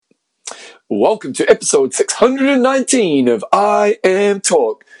Welcome to episode 619 of I Am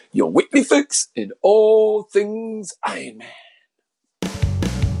Talk, your weekly fix in all things Iron Man.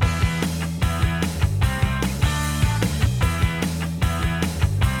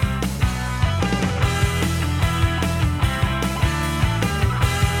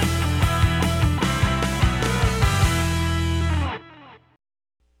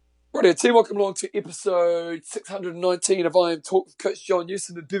 Right, team, welcome along to episode 619 of I Am Talk with Coach John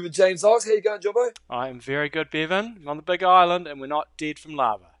Newsom and Bevan James Ives. How you going, Jobbo? I am very good, Bevan. I'm on the big island and we're not dead from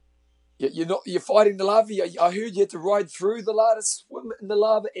lava. You're fighting the lava. I heard you had to ride through the lava, swim in the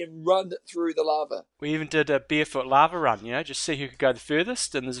lava, and run through the lava. We even did a barefoot lava run, just see who could go the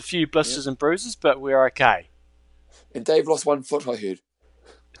furthest. And there's a few blisters and bruises, but we're okay. And Dave lost one foot, I heard.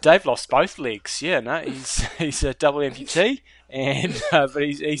 Dave lost both legs. He's a double amputee, but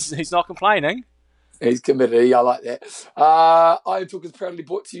he's not complaining. He's committed. I like that. I Am Talk is proudly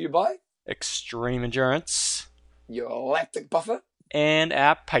brought to you by Extreme Endurance, your lactic buffer, and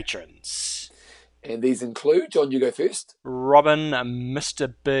our patrons. And these include, John, you go first. Robin,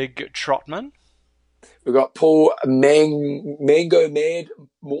 Mr. Big Trotman. We've got Paul Mango Mad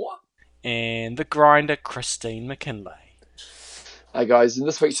Moore. And the grinder, Christine McKinley. Hi guys, in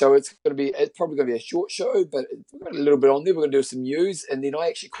this week's show it's probably going to be a short show, but we've got a little bit on there. We're going to do some news, and then I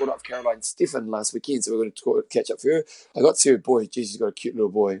actually caught up with Caroline Stephan last weekend, so we're going to catch up for her. I got to see her boy. Geez, she's got a cute little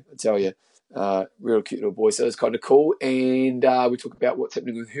boy, I tell you. Real cute little boy, so it's kind of cool. And we talk about what's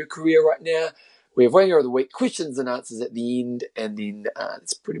happening with her career right now. We have Wanger of the Week, questions and answers at the end, and then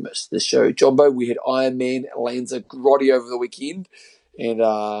that's pretty much the show. Jumbo, we had Iron Man Lanzarote over the weekend, and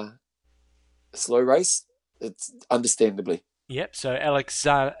a slow race. It's understandably. Yep, so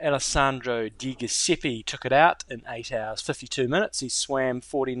Alessandro Di Giuseppe took it out in 8 hours 52 minutes. He swam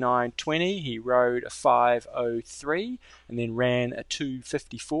 49.20, he rode a 5.03, and then ran a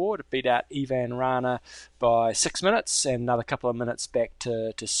 2.54 to beat out Ivan Rana by 6 minutes, and another couple of minutes back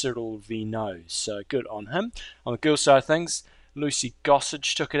to Cyril Vignot. So good on him. On the girls' side of things, Lucy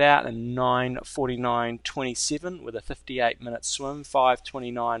Gossage took it out in 9:49.27 with a 58-minute swim,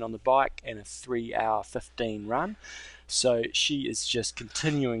 5:29 on the bike, and a 3 hour 15 run. So she is just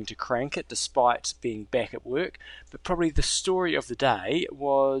continuing to crank it despite being back at work. But probably the story of the day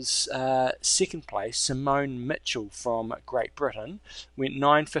was second place, Simone Mitchell from Great Britain, went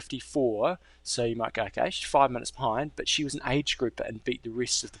 9:54. So you might go, okay, she's 5 minutes behind, but she was an age grouper and beat the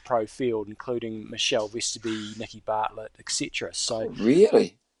rest of the pro field, including Michelle Vesterby, Nikki Bartlett, etc. So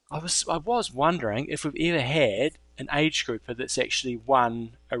really, I was wondering if we've ever had an age grouper that's actually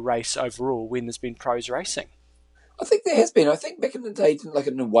won a race overall when there's been pros racing. I think there has been. I think back in the day, like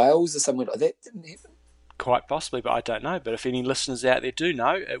in Wales or somewhere like that, didn't happen. Quite possibly, but I don't know. But if any listeners out there do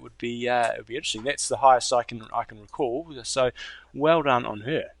know, it would be interesting. That's the highest I can recall. So well done on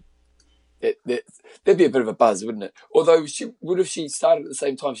her. That'd be a bit of a buzz, wouldn't it? Although if she started at the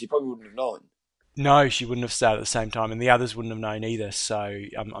same time, she probably wouldn't have known. No, she wouldn't have started at the same time, and the others wouldn't have known either. So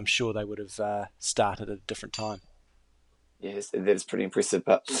I'm sure they would have started at a different time. Yes, that is pretty impressive.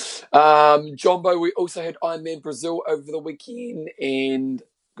 But Jumbo, we also had Ironman Brazil over the weekend, and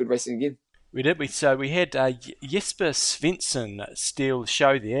good racing again. We did. We had Jesper Svensson steal the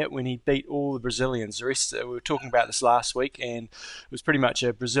show there when he beat all the Brazilians. The rest, we were talking about this last week, and it was pretty much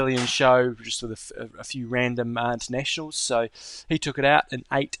a Brazilian show just with a few random internationals. So he took it out in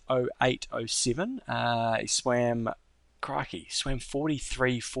 8:08.07. He swam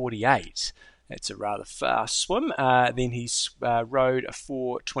 43.48. That's a rather fast swim. Then he rode a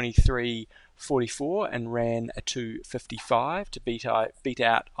 4:23.44 and ran a 2:55 to beat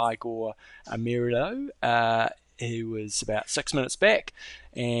out Igor Amirilo. He was about 6 minutes back,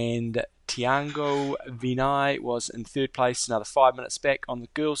 and Thiago Vinay was in third place, another 5 minutes back. On the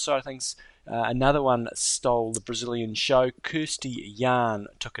girls' side of things, another one that stole the Brazilian show. Kirsty Jan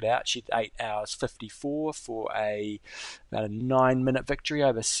took it out. She had 8 hours 54 for about a 9-minute victory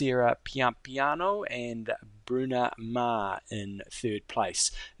over Sarah Piampiano and Bruna Ma in third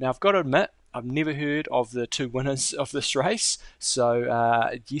place. Now, I've got to admit, I've never heard of the two winners of this race. So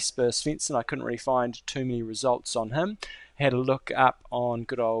Jesper Svensson, I couldn't really find too many results on him. Had a look up on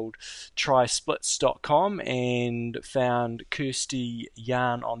good old trysplits.com and found Kirsty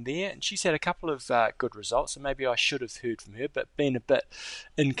Yarn on there, and she's had a couple of good results, so maybe I should have heard from her, but being a bit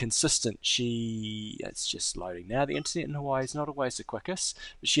inconsistent. It's just loading now. The internet in Hawaii is not always the quickest,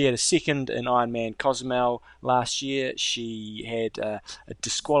 but she had a second in Ironman Cozumel last year. She had a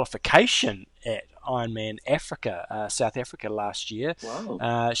disqualification at Ironman Africa, South Africa last year.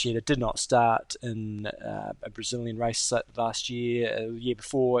 Wow. She did not start in a Brazilian race last year. The year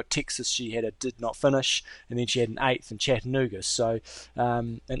before, Texas, she did not finish, and then she had an 8th in Chattanooga. So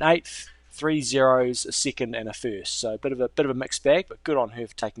an 8th 3 zeros, a second, and a first. So a bit of a mixed bag, but good on her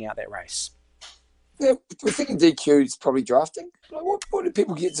for taking out that race. Yeah, we're thinking DQ is probably drafting. Like, what do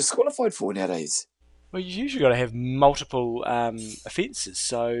people get disqualified for nowadays? Well, you usually got to have multiple offences,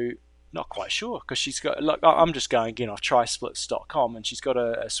 so not quite sure, because she's got, look, I'm just going again off trisplits.com, and she's got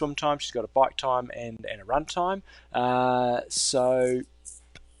a swim time, she's got a bike time, and a run time. So,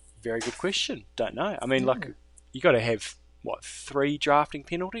 very good question. Don't know. I mean, like, you got to have, 3 drafting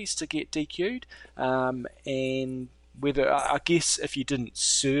penalties to get DQ'd, and whether, I guess if you didn't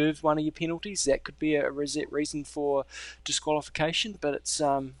serve one of your penalties, that could be a reason for disqualification, but it's,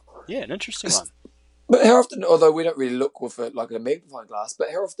 an interesting one. But how often, although we don't really look with it like a magnifying glass,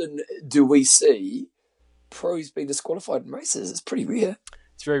 but how often do we see pros being disqualified in races? It's pretty rare.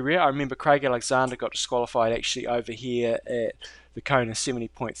 It's very rare. I remember Craig Alexander got disqualified actually over here at the Kona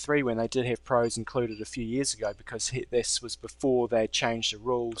 70.3 when they did have pros included a few years ago, because this was before they changed the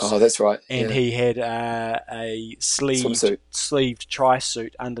rules. Oh, that's right. And he had a sleeved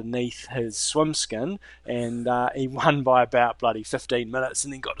tri-suit underneath his swim skin, and he won by about bloody 15 minutes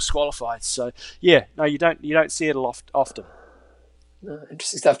and then got disqualified. So yeah, no, you don't see it often.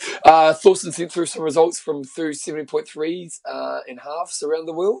 Interesting stuff. Thorsten sent through some results through 70.3s in halves around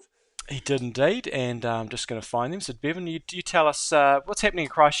the world. He did indeed, and I'm just going to find them. So, Bevan, you tell us what's happening in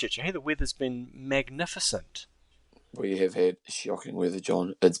Christchurch. I hear the weather's been magnificent. We have had shocking weather,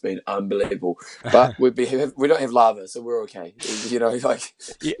 John. It's been unbelievable. But we don't have lava, so we're okay. You know, like...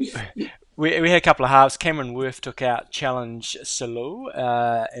 Yeah. We had a couple of halves. Cameron Worth took out Challenge Salou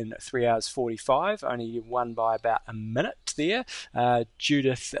in 3 hours 45, only won by about a minute there.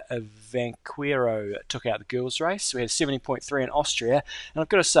 Judith Vanquero took out the girls' race. We had 70.3 in Austria. And I've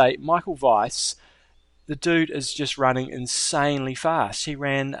got to say, Michael Weiss, the dude is just running insanely fast. He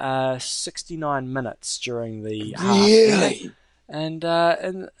ran 69 minutes during the half. Really? And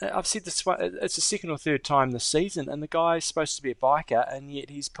I've said this, it's the second or third time this season, and the guy's supposed to be a biker, and yet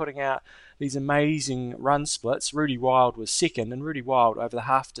he's putting out these amazing run splits. Rudy Wild was second, and Rudy Wild over the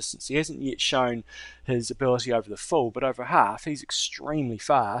half distance, he hasn't yet shown his ability over the full, but over half he's extremely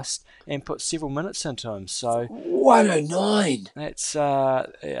fast and put several minutes into him. So 109. That's I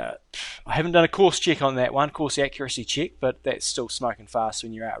haven't done a course check on that one, course accuracy check, but that's still smoking fast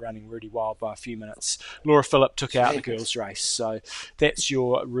when you're out running Rudy Wild by a few minutes. Laura Phillip took out the girls' race, so that's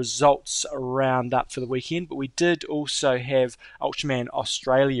your results roundup for the weekend. But we did also have Ultraman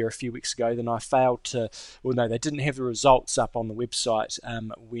Australia a few weeks ago. Then I failed to, well, no, they didn't have the results up on the website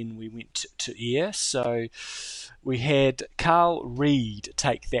when we went to air. So we had Carl Reed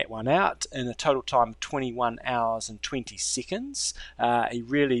take that one out in a total time of 21 hours and 20 seconds. He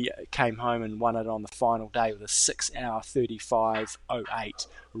really came home and won it on the final day with a 6 hour 35.08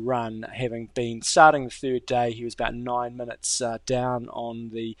 run. Having been starting the third day, he was about 9 minutes down on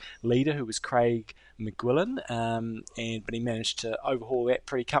the leader, who was Craig McGuillan, but he managed to overhaul that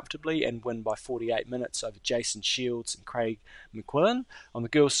pretty comfortably and win by 48 minutes over Jason Shields and Craig McQuillan. On the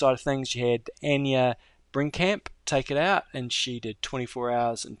girls' side of things, you had Anya Brinkamp take it out, and she did 24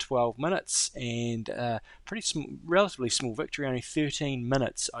 hours and 12 minutes, and relatively small victory, only 13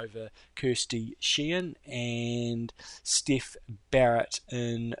 minutes over Kirsty Sheehan and Steph Barrett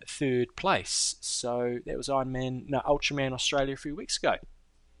in third place. So that was Ultraman Australia a few weeks ago.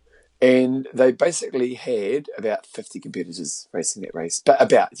 And they basically had about 50 competitors racing that race, but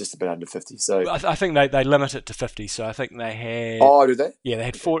just a bit under 50. So I think they limit it to 50. So I think they had. Oh, did they? Yeah, they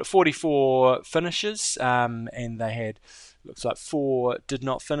had 44 finishes, and they had, looks like 4 did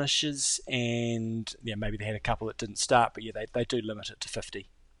not finishes, and yeah, maybe they had a couple that didn't start, but yeah, they do limit it to 50.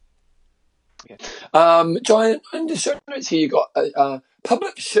 Yeah. John, in the show notes here, you got a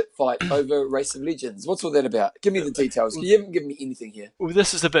public shit fight over Race of Legends. What's all that about? Give me the details. You haven't given me anything here. Well,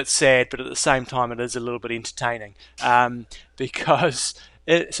 this is a bit sad, but at the same time, it is a little bit entertaining, because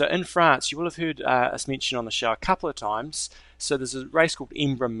so in France, you will have heard us mention on the show a couple of times. So there's a race called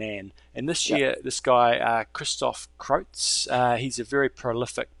Embrun Man, and this year, this guy Christophe Croats, he's a very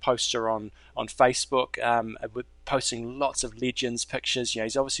prolific poster on Facebook, with posting lots of legends pictures. You know,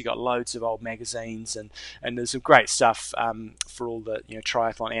 he's obviously got loads of old magazines, and there's some great stuff for all the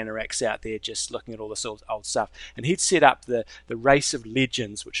triathlon anoraks out there, just looking at all this old stuff. And he'd set up the Race of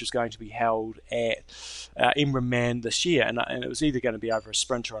Legends, which was going to be held at Embrun Man this year, and it was either going to be over a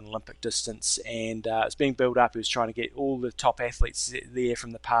sprint or an Olympic distance, and it was being built up. He was trying to get all the top athletes there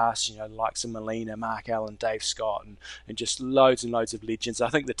from the past, the likes of Melina, Mark Allen, Dave Scott, and just loads and loads of legends. I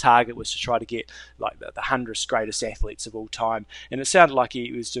think the target was to try to get like the 100th greatest best athletes of all time. And it sounded like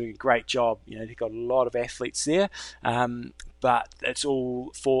he was doing a great job. He got a lot of athletes there. But it's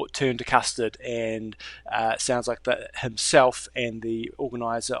all turned to custard, and it sounds like that himself and the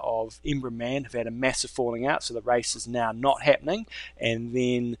organiser of Imbrumman have had a massive falling out, so the race is now not happening. And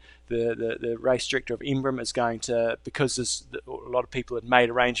then the race director of Imbrum is going to, because a lot of people had made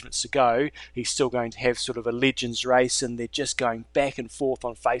arrangements to go, he's still going to have sort of a legends race, and they're just going back and forth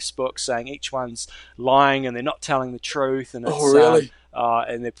on Facebook saying each one's lying and they're not telling the truth. And it's, really?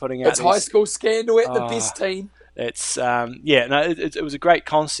 And they're putting out it's high school scandal at the best team. It's it was a great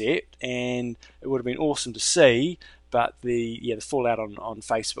concept, and it would have been awesome to see. But the fallout on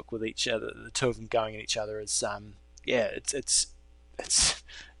Facebook with each other, the two of them going at each other, is it's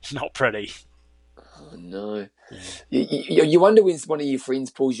not pretty. Oh no! You wonder when one of your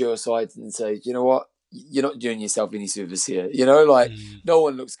friends pulls you aside and says, "You know what? You're not doing yourself any service here. No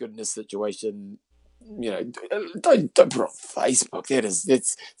one looks good in this situation. Don't put it on Facebook.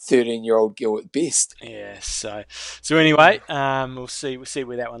 That's 13-year-old girl at best." Yeah. So anyway, we'll see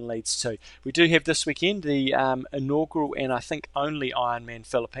where that one leads to. We do have this weekend the inaugural and I think only Ironman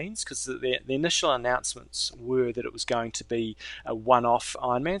Philippines, because the initial announcements were that it was going to be a one-off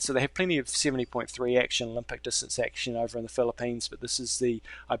Ironman. So they have plenty of 70.3 action, Olympic distance action over in the Philippines, but this is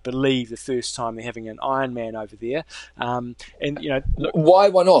I believe the first time they're having an Ironman over there. Look, why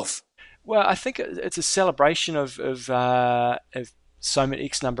one-off? Well, I think it's a celebration of so many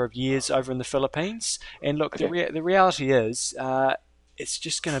X number of years over in the Philippines. And look, okay. The reality is it's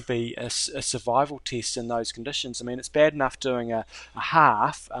just going to be a survival test in those conditions. I mean, it's bad enough doing a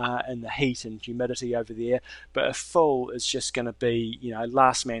half in the heat and humidity over there, but a full is just going to be,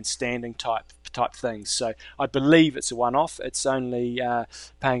 last man standing type things. So I believe it's a one-off. It's only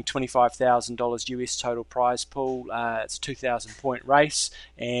paying $25,000 US total prize pool. It's a 2,000 point race,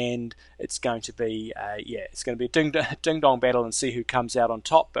 and it's going to be a ding dong battle and see who comes out on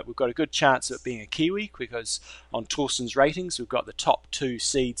top. But we've got a good chance of it being a Kiwi, because on Torsten's ratings we've got the top two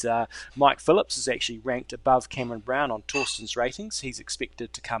seeds. Mike Phillips is actually ranked above Cameron Brown on Torsten's ratings. He's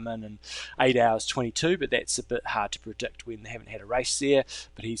expected to come in 8 hours 22, but that's a bit hard to predict when they haven't had a race there.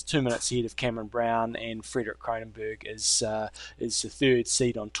 But he's 2 minutes ahead of Cameron Brown, and Frederick Cronenberg is the third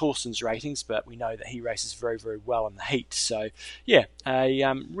seed on Torsten's ratings, but we know that he races very, very well in the heat. So yeah,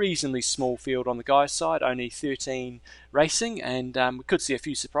 a reasonably small field on the guys' side, only 13 racing, and we could see a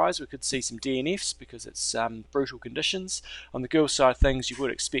few surprises. We could see some DNFs because it's brutal conditions. On the girls' side of things, you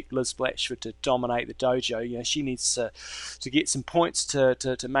would expect Liz Blatchford to dominate the dojo. She needs to get some points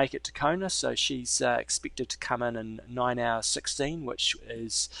to make it to Kona, so she's expected to come in 9 hours 16, which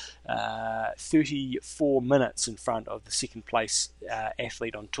is 34 minutes in front of the second place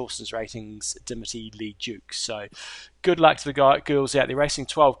athlete on Torsten's ratings, Dimity Lee Duke. So good luck to the girls out there racing.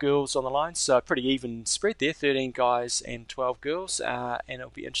 12 girls on the line, so a pretty even spread there, 13 guys and 12 girls, and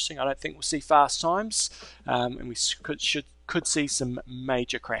it'll be interesting. I don't think we'll see fast times, and we could see some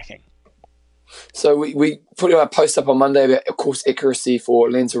major cracking. So we put our post up on Monday about, of course, accuracy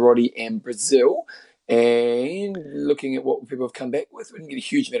for Lanzarote and Brazil, and looking at what people have come back with. We didn't get a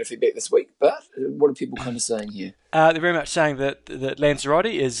huge amount of feedback this week, but what are people kind of saying here? They're very much saying that Lanzarote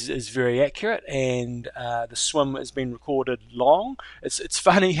is very accurate, and the swim has been recorded long. It's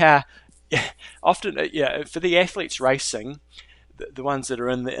funny how often for the athletes racing, the ones that are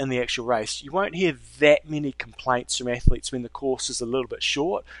in the actual race, you won't hear that many complaints from athletes when the course is a little bit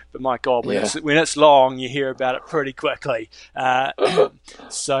short. But my God, when it's long, you hear about it pretty quickly.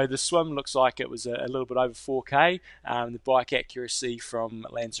 So the swim looks like it was a little bit over 4K. The bike accuracy from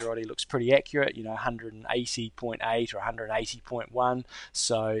Lanzarote looks pretty accurate, 180.8 or 180.1.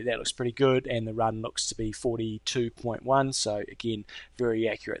 So that looks pretty good. And the run looks to be 42.1. So again, very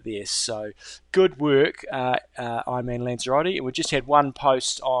accurate there. So good work, Ironman Lanzarote. And we just had one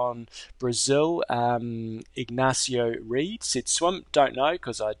post on Brazil. Ignacio Reed said swim, don't know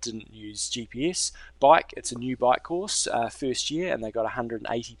because I didn't use GPS. Bike, it's a new bike course, first year, and they got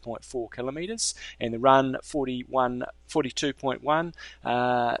 180.4 kilometres, and the run 42.1.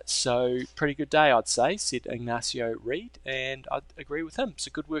 So pretty good day, I'd say, said Ignacio Reed, and I'd agree with him.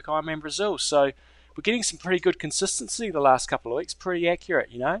 So good work, Ironman Brazil. So we're getting some pretty good consistency the last couple of weeks, pretty accurate,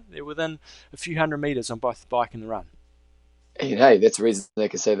 they're within a few hundred metres on both the bike and the run. And hey, that's the reason they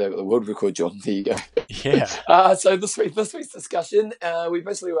can say the world record, John. There you go. Yeah. So this week's discussion, we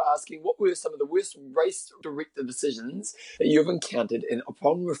basically were asking what were some of the worst race director decisions that you've encountered and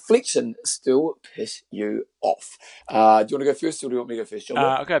upon reflection still piss you off. Do you want to go first or do you want me to go first, John?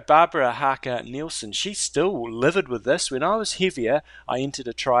 I'll go Barbara Harker Nielsen. She's still livid with this. When I was heavier, I entered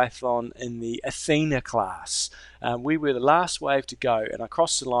a triathlon in the Athena class. We were the last wave to go, and I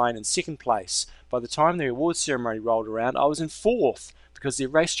crossed the line in second place. By the time the awards ceremony rolled around, I was in fourth because the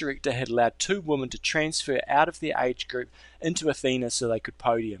race director had allowed 2 women to transfer out of their age group into Athena so they could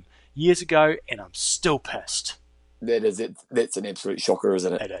podium. Years ago, and I'm still pissed. That is it. That's an absolute shocker,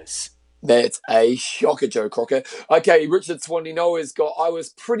 isn't it? It is. That's a shocker, Joe Crocker. Okay, Richard Swanino has got, I was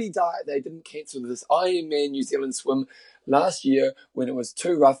pretty dark. They didn't cancel this Ironman New Zealand swim last year when it was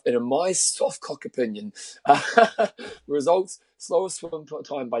too rough, and in my soft cock opinion, results, slowest swim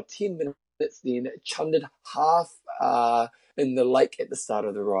time by 10 minutes, then chundered half in the lake at the start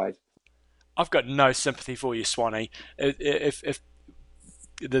of the ride. I've got no sympathy for you, Swanee. If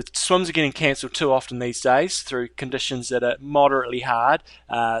the swims are getting cancelled too often these days through conditions that are moderately hard,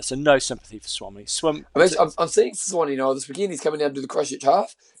 so no sympathy for Swanee. I'm seeing Swanee this weekend. He's coming down to the Christchurch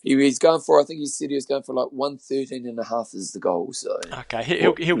half. He's going for, I think he said he was going for like 1:13.5 is the goal. So okay,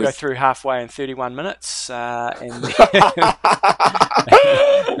 he'll go through halfway in 31 minutes, and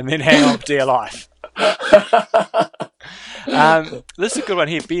then hang on for dear life. This is a good one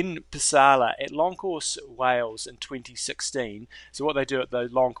here. Ben Pisala at Long Course Wales in 2016. So what they do at the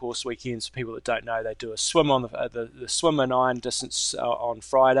Long Course weekends, for people that don't know, they do a swim on the swim and iron distance on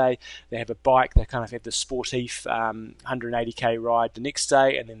Friday. They have a bike. They kind of have the sportif 180k ride the next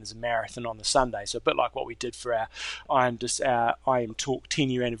day, and then there's a marathon on the Sunday. So a bit like what we did for our IM Talk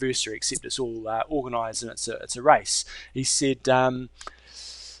 10-year anniversary, except it's all organised and it's a race. He said.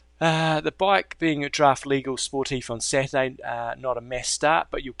 The bike being a draft legal sportif on Saturday, not a mass start,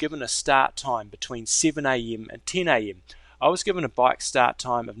 but you're given a start time between 7 a.m. and 10 a.m. I was given a bike start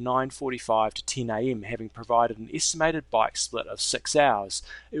time of 9:45 to 10 a.m, having provided an estimated bike split of 6 hours.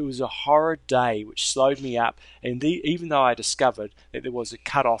 It was a horrid day which slowed me up, and even though I discovered that there was a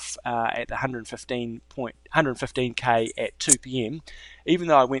cut-off at the 115k at 2 p.m, even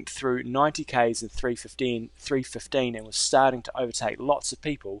though I went through 90k's in 3:15 and was starting to overtake lots of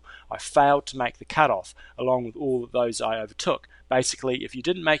people, I failed to make the cut-off along with all of those I overtook. Basically, if you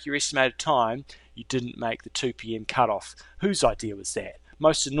didn't make your estimated time, you didn't make the 2 p.m. cut-off. Whose idea was that?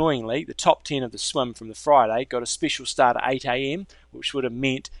 Most annoyingly, the top 10 of the swim from the Friday got a special start at 8 a.m, which would have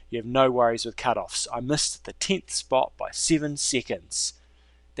meant you have no worries with cut-offs. I missed the 10th spot by 7 seconds.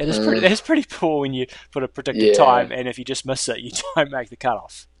 That is pretty poor when you put a predicted time, and if you just miss it, you don't make the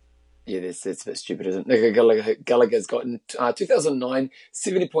cut-off. Yeah, that's a bit stupid, isn't it? Gallagher's got in 2009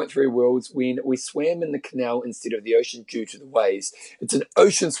 70.3 worlds when we swam in the canal instead of the ocean due to the waves. It's an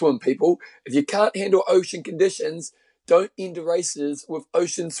ocean swim, people. If you can't handle ocean conditions, don't enter races with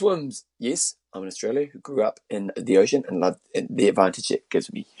ocean swims. Yes, I'm an Australian who grew up in the ocean and loved the advantage it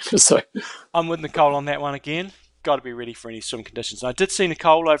gives me. So I'm with Nicole on that one again. Got to be ready for any swim conditions. I did see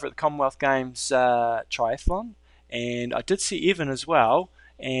Nicole over at the Commonwealth Games triathlon, and I did see Evan as well.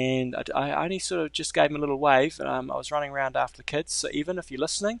 And I only sort of just gave him a little wave. I was running around after the kids. So Evan, if you're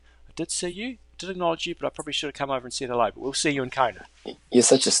listening, I did see you, did acknowledge you, but I probably should have come over and said hello. But we'll see you in Kona. You're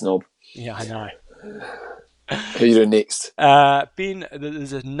such a snob. Yeah, I know. Who are you doing next? Ben,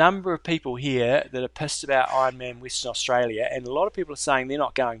 there's a number of people here that are pissed about Ironman Western Australia, and a lot of people are saying they're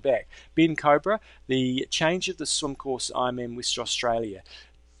not going back. Ben Cobra, the change of the swim course Ironman Western Australia.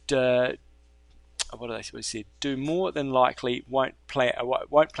 What they said? Do more than likely won't plan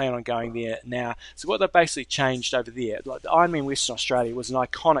on going there now. So what they basically changed over there, like the Ironman Western Australia was an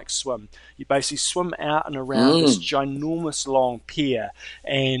iconic swim. You basically swim out and around this ginormous long pier,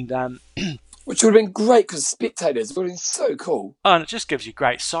 and which would have been great because spectators would have been so cool. Oh, and it just gives you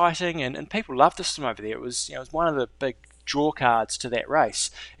great sighting, and people loved the swim over there. It was one of the big draw cards to that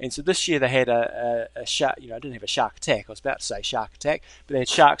race. And so this year they had a shark, I didn't have a shark attack, I was about to say shark attack, but they had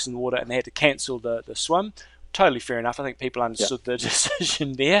sharks in the water and they had to cancel the swim. Totally fair enough. I think people understood the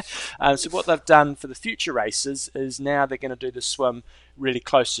decision there. So what they've done for the future races is now they're going to do the swim really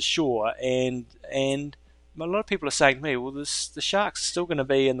close to shore, and a lot of people are saying to me, well, the sharks are still going to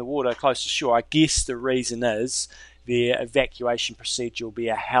be in the water close to shore. I guess the reason is their evacuation procedure will be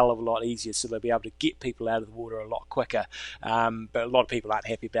a hell of a lot easier, so they'll be able to get people out of the water a lot quicker. But a lot of people aren't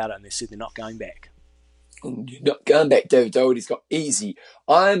happy about it, and they said they're not going back. You're not going back, David Doherty's got easy.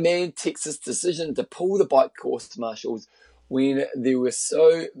 Ironman Texas decision to pull the bike course marshals when there were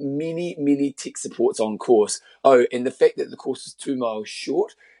so many tech supports on course. Oh, and the fact that the course was 2 miles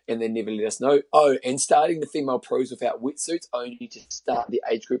short, and they never let us know. Oh, and starting the female pros without wetsuits, only to start the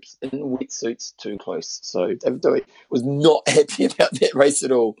age groups in wetsuits too close. So David Doherty was not happy about that race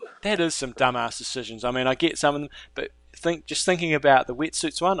at all. That is some dumbass decisions. I mean, I get some of them, but just thinking about the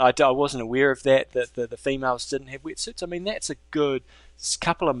wetsuits one, I wasn't aware of that the females didn't have wetsuits. I mean, that's a good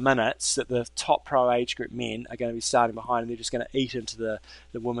couple of minutes that the top pro age group men are going to be starting behind, and they're just going to eat into the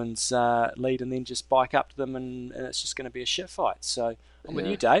women's lead and then just bike up to them, and it's just going to be a shit fight. So I'm with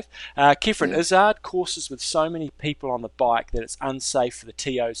you, Dave. Kefren Izzard, courses with so many people on the bike that it's unsafe for the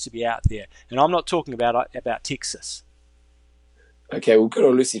TOs to be out there. And I'm not talking about Texas. Okay, well, good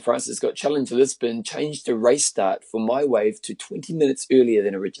old Lucy Francis got Challenge Lisbon changed the race start for My Wave to 20 minutes earlier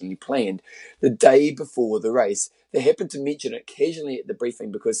than originally planned, the day before the race. They happened to mention it casually at the briefing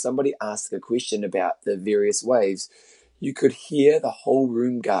because somebody asked a question about the various waves. You could hear the whole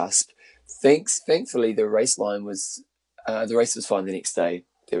room gasp. Thankfully, the race was fine the next day.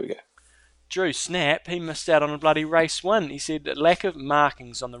 There we go. Drew Snap, he missed out on a bloody race win. He said, lack of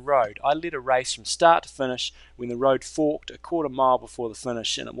markings on the road. I led a race from start to finish when the road forked a quarter mile before the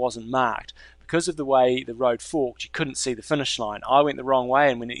finish and it wasn't marked. Because of the way the road forked, you couldn't see the finish line. I went the wrong way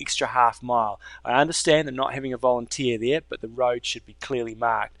and went an extra half mile. I understand they're not having a volunteer there, but the road should be clearly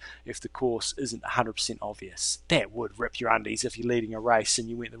marked if the course isn't 100% obvious. That would rip your undies if you're leading a race and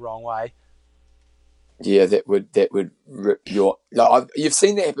you went the wrong way. Yeah, that would rip your... you've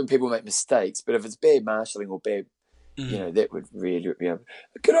seen that happen, people make mistakes, but if it's bad marshalling or bad, that would really rip you up.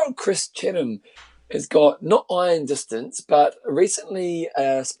 Good old Chris Chatham has got not iron distance, but recently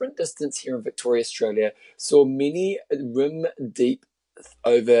sprint distance here in Victoria, Australia, saw many rim deep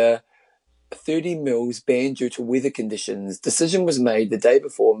over 30 mils banned due to weather conditions. Decision was made the day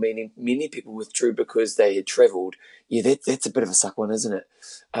before, meaning many people withdrew because they had travelled. Yeah, that's a bit of a suck one, isn't it?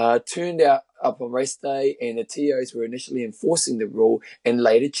 Turned out up on race day, and the TOs were initially enforcing the rule and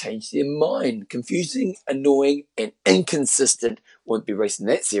later changed their mind. Confusing, annoying, and inconsistent. Won't be racing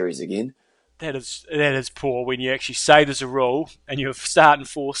that series again. That is poor when you actually say there's a rule and you start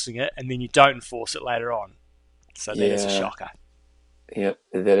enforcing it and then you don't enforce it later on. So that is a shocker. Yeah,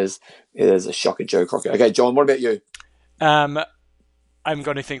 it is a shocker, Joe Crocker. Okay, John, what about you? I haven't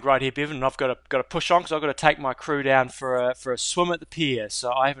got anything right here, Bevan. I've got to push on because I've got to take my crew down for a swim at the pier.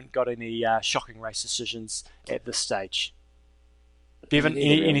 So I haven't got any shocking race decisions at this stage. Bevan,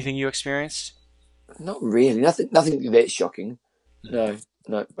 anything you experienced? Not really. Nothing that shocking. No.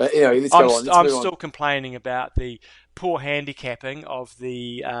 But let's go on. I'm still complaining about the poor handicapping of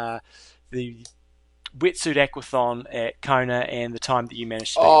the wetsuit aquathon at Kona and the time that you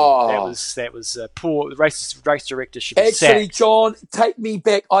managed to beat. That was poor. The race director should be sacked. Actually, John, take me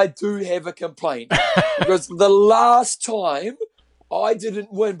back. I do have a complaint because the last time I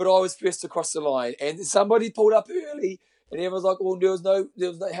didn't win, but I was first across the line, and somebody pulled up early, and everyone was like, "Well, there was no.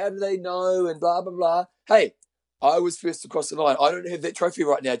 How do they know?" And blah blah blah. Hey, I was first across the line. I don't have that trophy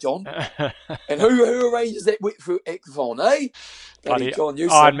right now, John. And who arranges that wetsuit aquathon, eh? Bloody John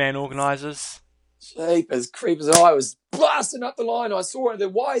Ironman organisers. Jeepers creepers. I was blasting up the line. I saw it.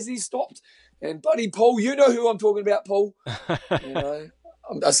 Then why is he stopped? And buddy Paul, you know who I'm talking about, Paul. I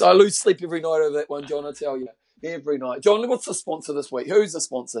lose sleep every night over that one, John, I tell you. Every night. John, what's the sponsor this week? Who's the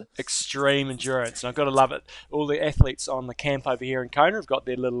sponsor? Extreme Endurance. And I've got to love it. All the athletes on the camp over here in Kona have got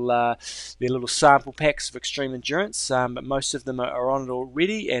their little sample packs of Extreme Endurance, but most of them are on it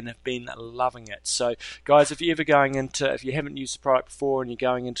already and have been loving it. So, guys, if you haven't used the product before and you're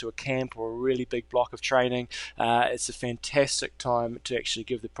going into a camp or a really big block of training, it's a fantastic time to actually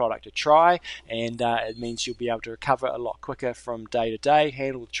give the product a try, and it means you'll be able to recover a lot quicker from day to day,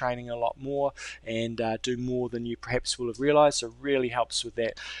 handle the training a lot more, and do more than you perhaps will have realised. So it really helps with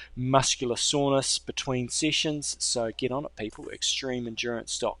that muscular soreness between sessions. So get on it, people.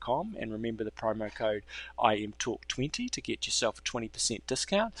 extremeendurance.com, and remember the promo code IMTalk20 to get yourself a 20%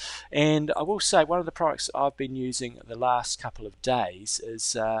 discount. And I will say one of the products I've been using the last couple of days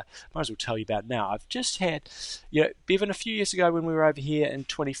is might as well tell you about now. I've just had, Bevan, a few years ago when we were over here in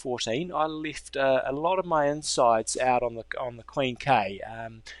 2014, I left a lot of my insides out on the Queen K.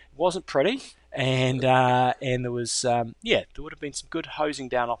 It wasn't pretty. And there was there would have been some good hosing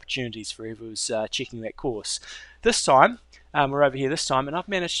down opportunities for whoever was checking that course. This time we're over here this time, and I've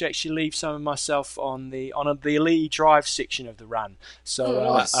managed to actually leave some of myself on the Lee Drive section of the run. So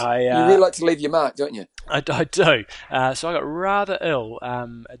nice. You really like to leave your mark, don't you? I do. So I got rather ill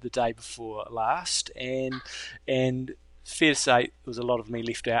the day before last, and fair to say, there was a lot of me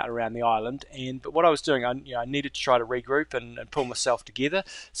left out around the island. But what I was doing, I needed to try to regroup and pull myself together.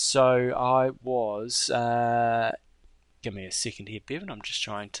 So I was. Give me a second here, Bevan. I'm just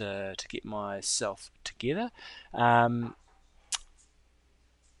trying to get myself together. Hold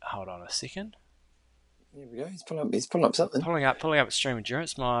on a second. Here we go. He's pulling up something. Pulling up Extreme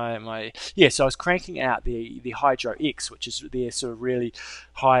Endurance. So I was cranking out the Hydro X, which is their sort of really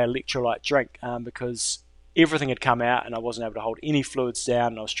high electrolyte drink, because everything had come out and I wasn't able to hold any fluids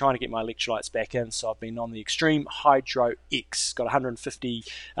down, and I was trying to get my electrolytes back in. So I've been on the Extreme Hydro X. Got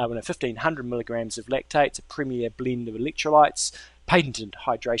 1,500 milligrams of lactate. It's a premier blend of electrolytes, patented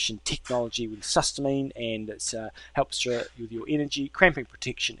hydration technology with histamine, and it helps with your energy, cramping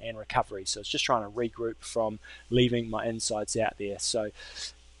protection, and recovery. So it's just trying to regroup from leaving my insides out there. So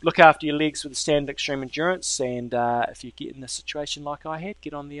look after your legs with the standard Extreme Endurance, and if you get in a situation like I had,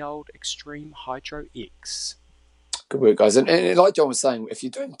 get on the old Extreme Hydro X. Good work, guys. And like John was saying, if you're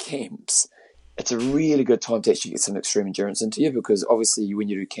doing camps, it's a really good time to actually get some extreme endurance into you, because obviously when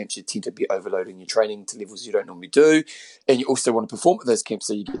you do camps, you tend to be overloading your training to levels you don't normally do, and you also want to perform at those camps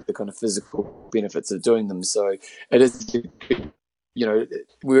so you get the kind of physical benefits of doing them. So it is, you know,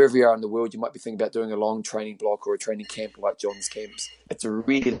 wherever you are in the world, you might be thinking about doing a long training block or a training camp like John's camps. It's a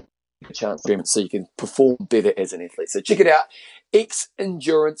really good chance so you can perform better as an athlete. So check it out,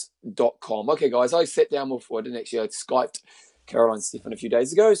 xendurance.com. Okay, guys, I sat down with, I Skyped Caroline Steffen a few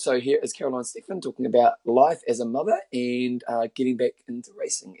days ago. So here is Caroline Steffen talking about life as a mother and getting back into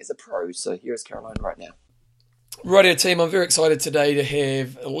racing as a pro. So here is Caroline right now. Rightio team, I'm very excited today to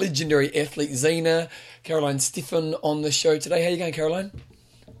have legendary athlete Zena, Caroline Steffen, on the show today. How are you going, Caroline?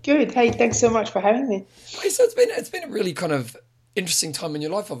 Good. Hey, thanks so much for having me. Hey, so it's been a really kind of interesting time in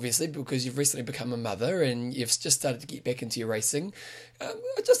your life, obviously, because you've recently become a mother and you've just started to get back into your racing. I'm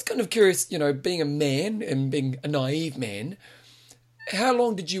just kind of curious, you know, being a man and being a naive man, how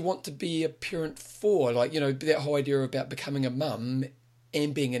long did you want to be a parent for? Like, you know, that whole idea about becoming a mum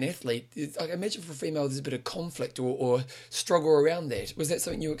and being an athlete. I imagine for a female there's a bit of conflict or struggle around that. Was that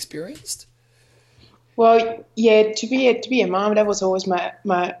something you experienced? Well, yeah, to be a mum, that was always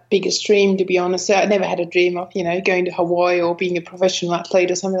my biggest dream, to be honest. I never had a dream of, you know, going to Hawaii or being a professional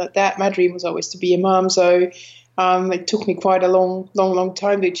athlete or something like that. My dream was always to be a mum, so it took me quite a long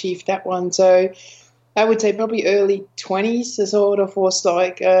time to achieve that one. So I would say probably early 20s, the sort of was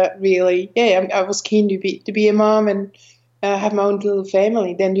like really, yeah, I was keen to be a mum and have my own little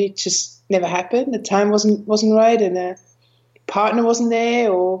family. Then it just never happened. The time wasn't right, and a partner wasn't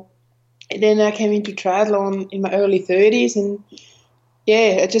there. And then I came into triathlon in my early 30s, and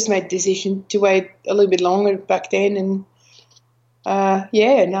yeah, I just made the decision to wait a little bit longer back then, and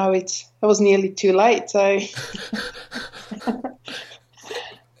now I was nearly too late. So.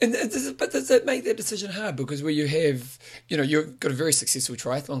 But does that make that decision hard? Because where you have, you know, you've got a very successful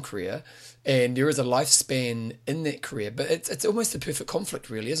triathlon career and there is a lifespan in that career, but it's almost a perfect conflict,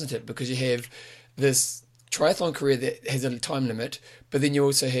 really, isn't it? Because you have this triathlon career that has a time limit, but then you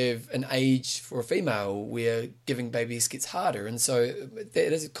also have an age for a female where giving babies gets harder. And so that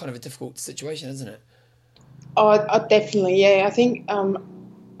is kind of a difficult situation, isn't it? Oh, definitely, yeah. I think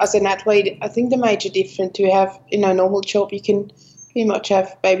as an athlete, I think the major difference to have in a normal job, you can pretty much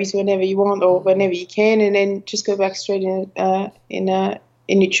have babies whenever you want or whenever you can, and then just go back straight in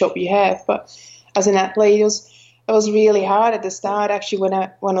your job you have. But as an athlete, it was really hard at the start. Actually, when I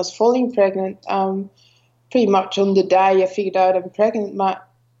was falling pregnant, pretty much on the day I figured out I'm pregnant,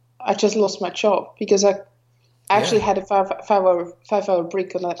 I just lost my job because I actually had a five hour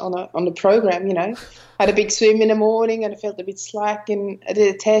break on the program. You know, had a big swim in the morning and I felt a bit slack, and I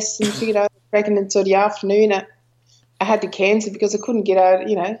did a test and figured out I'm pregnant. So the afternoon I had to cancel because I couldn't get out,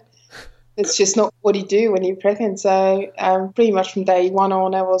 you know. It's just not what you do when you're pregnant. So pretty much from day one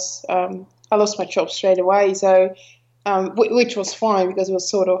on, I lost my job straight away. So which was fine because it was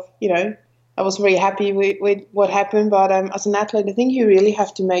sort of, you know, I was very happy with what happened. But as an athlete, I think you really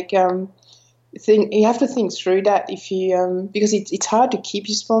have to make you have to think through that if you because it's hard to keep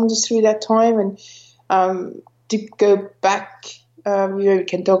your sponsors through that time and to go back. We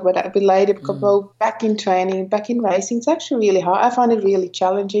can talk about that a bit later. Go back in training, back in racing. It's actually really hard. I find it really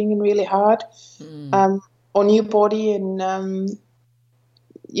challenging and really hard on your body, and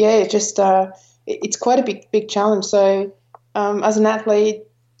it's quite a big challenge. So as an athlete,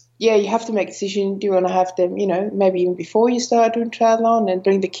 yeah, you have to make a decision. Do you want to have them, you know, maybe even before you start doing triathlon and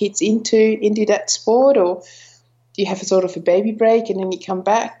bring the kids into that sport, or do you have a sort of a baby break and then you come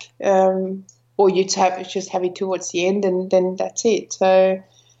back? Or you just have it towards the end, and then that's it. So,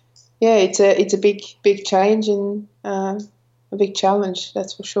 yeah, it's a big change and a big challenge,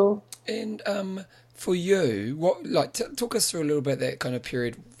 that's for sure. And for you, talk us through a little bit that kind of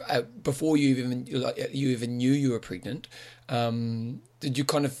period before you even knew you were pregnant. Did you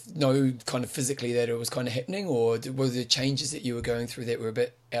kind of know physically that it was kind of happening, or were there changes that you were going through that were a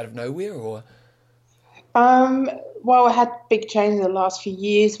bit out of nowhere, or? Well, I had big changes in the last few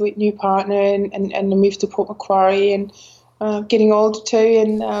years with new partner and the move to Port Macquarie and getting older too.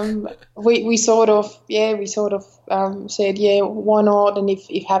 And we sort of said, yeah, why not? And if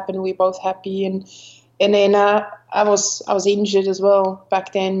it happened, we're both happy. And and then I was injured as well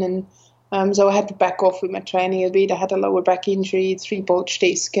back then, and so I had to back off with my training a bit. I had a lower back injury, 3 bulge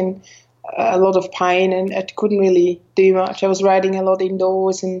disc, and a lot of pain, and I couldn't really do much. I was riding a lot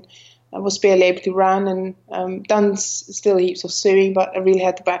indoors, and I was barely able to run, and done still heaps of swimming, but I really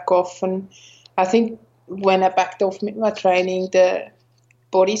had to back off. And I think when I backed off my training, the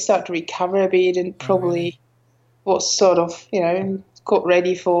body started to recover a bit, and probably was sort of, got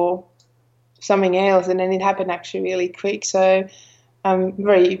ready for something else. And then it happened actually really quick. So I'm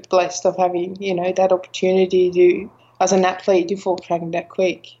very blessed of having, that opportunity to, as an athlete, to fall pregnant that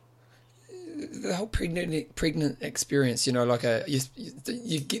quick. The whole pregnant experience, like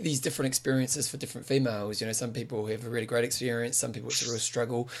you get these different experiences for different females. Some people have a really great experience, some people it's a real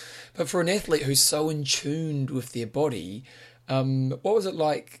struggle. But for an athlete who's so in tune with their body, what was it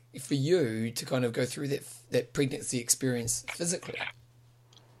like for you to kind of go through that pregnancy experience physically?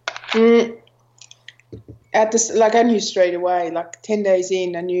 I knew straight away, 10 days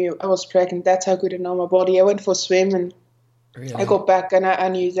in, I knew I was pregnant. That's how good I know my body. I went for a swim, and really? I got back, and I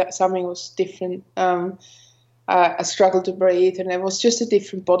knew that something was different. I struggled to breathe, and it was just a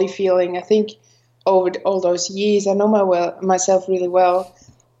different body feeling. I think over all those years, I know myself really well,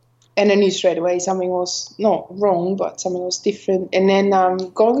 and I knew straight away something was not wrong, but something was different. And then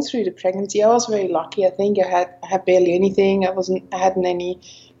going through the pregnancy, I was very lucky. I think I had barely anything. I hadn't any,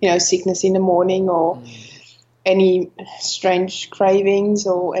 sickness in the morning or any strange cravings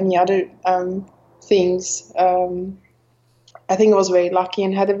or any other things. I think I was very lucky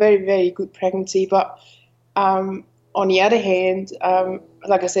and had a very, very good pregnancy. But on the other hand,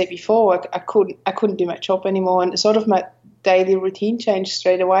 like I said before, I couldn't do my job anymore, and sort of my daily routine changed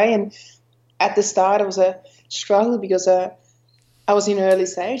straight away. And at the start, it was a struggle because I was in early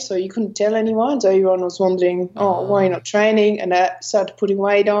stage, so you couldn't tell anyone. So everyone was wondering, why are you not training? And I started putting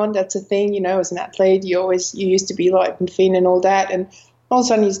weight on. That's a thing, as an athlete, you used to be light and thin and all that, and all of a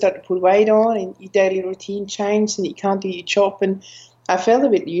sudden you start to put weight on and your daily routine changed and you can't do your job. And I felt a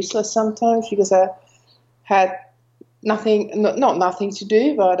bit useless sometimes because I had nothing, not nothing to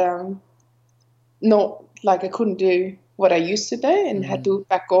do, but not like I couldn't do what I used to do, and had to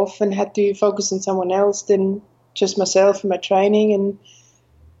back off and had to focus on someone else than just myself and my training. And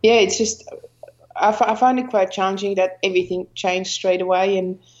yeah, it's just, I find it quite challenging that everything changed straight away.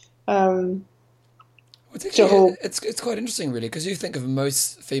 And it's quite interesting, really, because you think of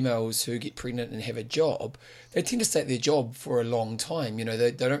most females who get pregnant and have a job, they tend to stay at their job for a long time.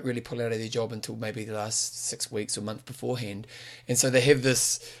 They don't really pull out of their job until maybe the last 6 weeks or month beforehand, and so they have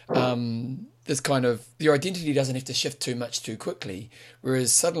this this kind of, your identity doesn't have to shift too much too quickly.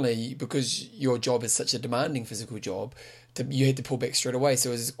 Whereas suddenly, because your job is such a demanding physical job, you had to pull back straight away. So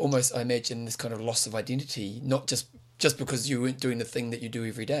it was almost, I imagine, this kind of loss of identity, not just because you weren't doing the thing that you do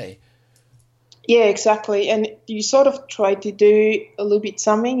every day. Yeah, exactly. And you sort of try to do a little bit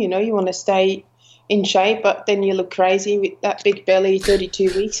something, you want to stay in shape, but then you look crazy with that big belly, 32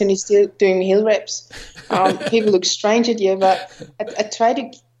 weeks, and you're still doing hill reps. People look strange at you, but I try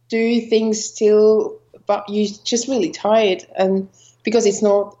to do things still, but you're just really tired. And because it's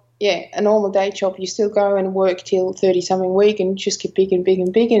not, a normal day job, you still go and work till 30-something week and just get big and big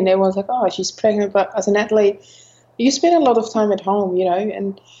and big. And everyone's like, oh, she's pregnant. But as an athlete, you spend a lot of time at home,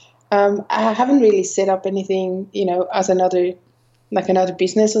 and I haven't really set up anything, as another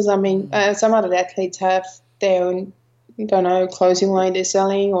business or something. Some other athletes have their own, clothing line they're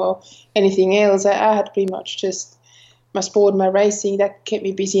selling or anything else. I had pretty much just my sport, my racing, that kept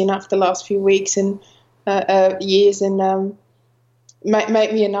me busy enough the last few weeks and years, and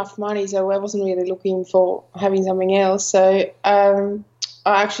made me enough money, so I wasn't really looking for having something else. So I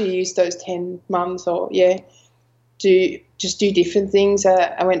actually used those 10 months to just do different things.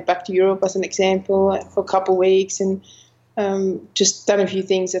 I went back to Europe as an example for a couple of weeks and just done a few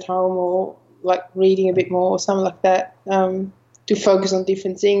things at home, or like reading a bit more or something like that, to focus on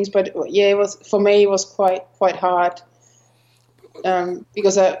different things. But it was, for me, it was quite hard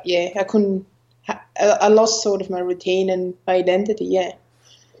because I couldn't. I lost sort of my routine and my identity. Yeah.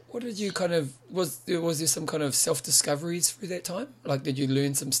 What did you kind of, was there some kind of self-discoveries through that time? Like, did you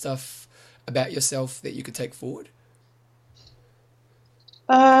learn some stuff about yourself that you could take forward?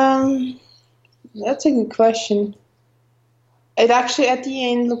 That's a good question. It actually, at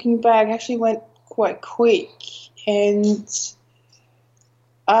the end, looking back, actually went quite quick, and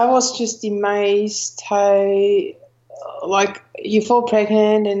I was just amazed how, like, you fall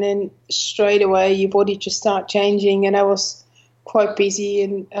pregnant and then straight away your body just start changing, and I was quite busy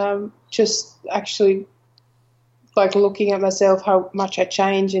and just actually like looking at myself, how much I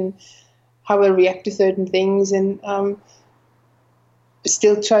change and how I react to certain things, and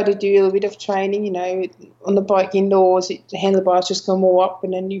still try to do a little bit of training, you know, on the bike indoors. The handlebars just go more up,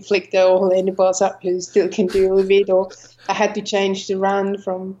 and then you flick the whole handlebars up. You still can do a little bit. Or I had to change the run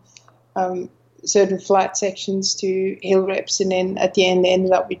from certain flat sections to hill reps, and then at the end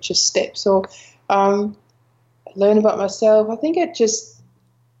ended up with just steps. So learn about myself. I think it just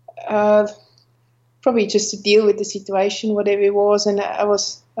probably just to deal with the situation, whatever it was, and I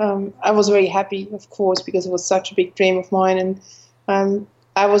was very happy, of course, because it was such a big dream of mine, and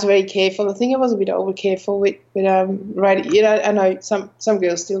I was very careful. I think I was a bit over careful with riding. You know, I know some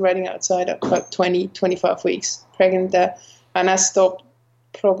girls still riding outside at about 20, 25 weeks pregnant, and I stopped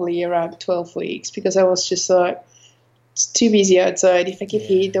probably around 12 weeks because I was just like, it's too busy outside. If I get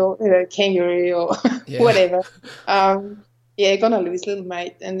hit or, you know, kangaroo or whatever, gonna lose little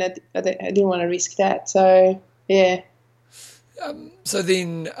mate, and I didn't want to risk that. So yeah. So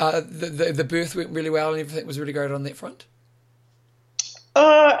then the birth went really well, and everything was really great on that front.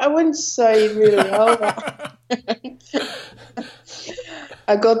 I wouldn't say really well.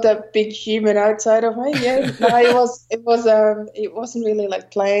 I got that big human outside of me. Yeah, no, it wasn't really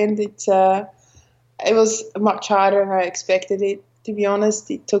like planned. It was much harder than I expected it. To be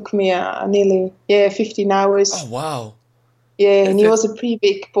honest, it took me nearly 15 hours. Oh wow! Yeah, and he was a pretty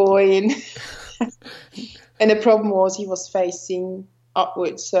big boy, and and the problem was he was facing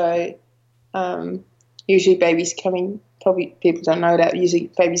upwards. So usually babies coming. Probably people don't know that.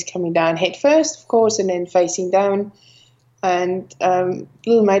 Usually babies coming down head first, of course, and then facing down. And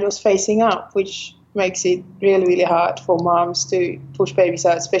little mate was facing up, which makes it really, really hard for moms to push babies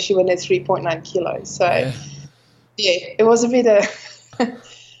out, especially when they're 3.9 kilos. So, it was a bit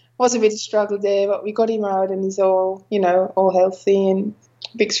of struggle there, but we got him out, and he's all healthy and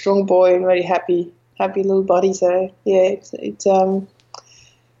big, strong boy, and very happy little body. So, it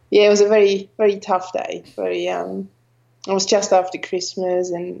was a very, very tough day. It was just after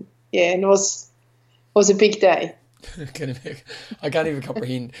Christmas, and it was a big day. I can't even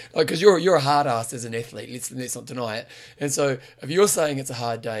comprehend, because you're a hard ass as an athlete. Let's not deny it. And so, if you're saying it's a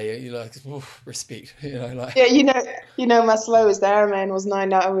hard day, you're like, respect. My slowest Ironman was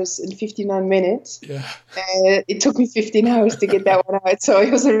 9 hours and 59 minutes. Yeah. It took me 15 hours to get that one out, so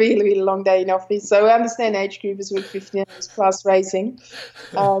it was a really, really long day in office. So I understand age groupers with 15 hours plus racing.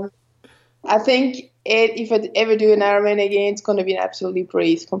 I think if I ever do an Ironman again, it's going to be an absolutely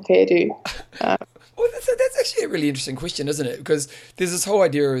breeze compared to. Well, that's actually a really interesting question, isn't it? Because there's this whole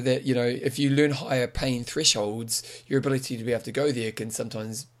idea that, if you learn higher pain thresholds, your ability to be able to go there can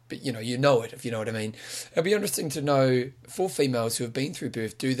sometimes, but you know it, if you know what I mean. It'd be interesting to know, for females who have been through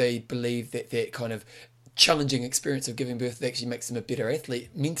birth, do they believe that kind of challenging experience of giving birth actually makes them a better athlete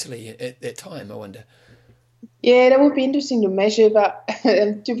mentally at that time, I wonder? Yeah, that would be interesting to measure, but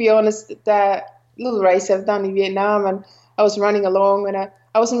to be honest, that little race I've done in Vietnam, and I was running along, and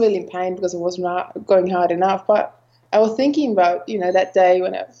I wasn't really in pain because I wasn't going hard enough, but I was thinking about, that day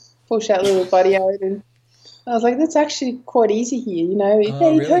when I pushed that little body out, and I was like, that's actually quite easy here,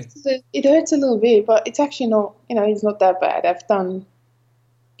 It hurts a little bit, but it's actually not, it's not that bad. I've done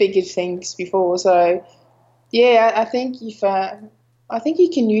bigger things before, so yeah, I think I think you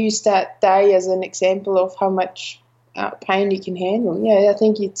can use that day as an example of how much pain you can handle. Yeah, I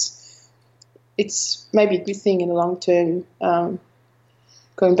think it's maybe a good thing in the long term.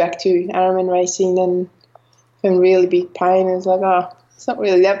 Going back to Ironman racing and having really big pain, it's like, it's not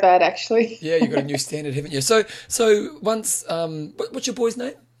really that bad actually. Yeah, you've got a new standard, haven't you? So once, what's your boy's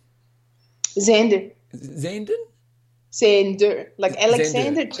name? Xander. Xander? Xander, like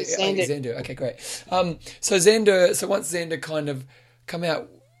Alexander, just Xander. Xander, okay, great. So once Xander kind of come out,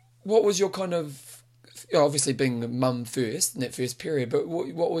 what was your kind of, obviously being a mum first in that first period, but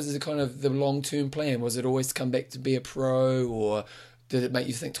what was the kind of the long-term plan? Was it always to come back to be a pro, or did it make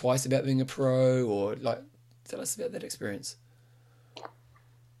you think twice about being a pro, or tell us about that experience?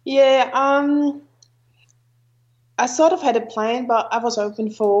 Yeah, I sort of had a plan, but I was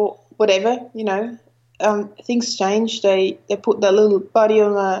open for whatever, things changed. They put that little buddy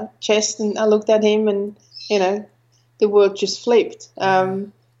on my chest, and I looked at him, and, the world just flipped.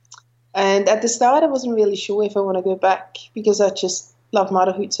 And at the start, I wasn't really sure if I want to go back because I just love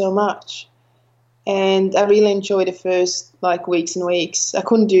motherhood so much. And I really enjoyed the first weeks and weeks. I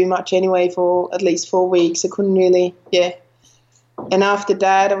couldn't do much anyway for at least 4 weeks. I couldn't really, And after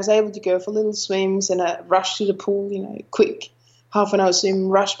that, I was able to go for little swims, and I rushed to the pool, quick half an hour swim,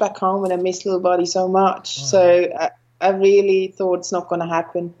 rush back home, and I missed little body so much. Wow. So I really thought it's not going to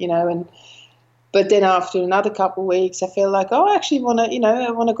happen, But then after another couple of weeks, I felt like, I actually want to,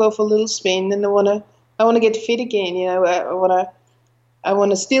 I want to go for a little spin, and I want to get fit again. I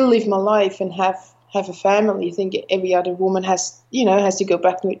want to still live my life and have have a family. You think every other woman has to go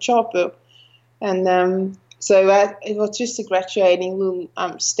back to a job, and so it was just a graduating little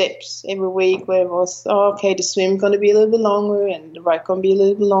steps every week where it was, okay, the swim going to be a little bit longer and the ride going to be a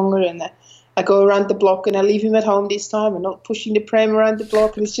little bit longer, and I go around the block and I leave him at home this time and not pushing the pram around the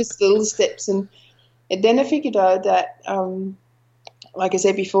block, and it's just little steps. And then I figured out that, like I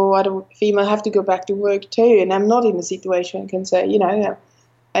said before, female have to go back to work too, and I'm not in a situation I can say,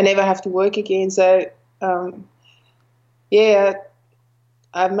 I never have to work again. So,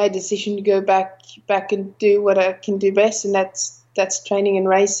 I've made a decision to go back and do what I can do best, and that's training and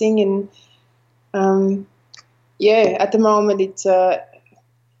racing. And at the moment it's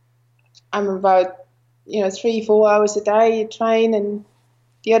I'm about 3-4 hours a day train, and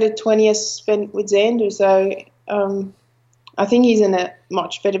the other 20 is spent with Xander. So I think he's in a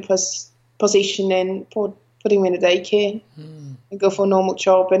much better position than putting him in a daycare and go for a normal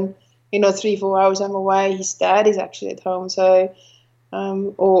job. And 3-4 hours I'm away. His dad is actually at home, so.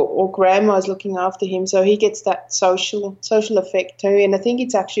 Or grandma's looking after him, so he gets that social effect too. And I think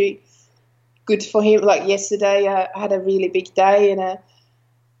it's actually good for him. Like yesterday, I had a really big day, and I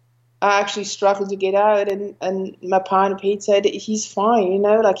actually struggled to get out. And my partner Pete said he's fine,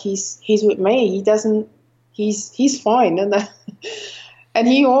 like he's with me. He doesn't. He's fine, and and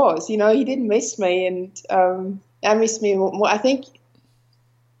he was. He didn't miss me, and I missed me more. I think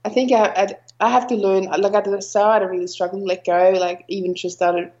I have to learn. Like at the start, I really struggled to let go. Like even just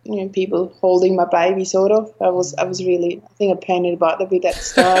started, people holding my baby, sort of. I was really. I think I panicked about a bit at the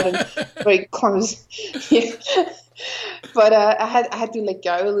start and very clumsy. Yeah. But I had to let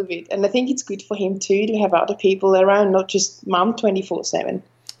go a little bit, and I think it's good for him too to have other people around, not just mum 24/7.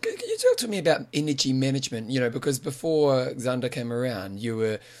 Can you talk to me about energy management? Because before Xander came around, you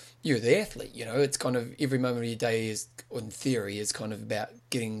were the athlete. It's kind of every moment of your day is, in theory, is kind of about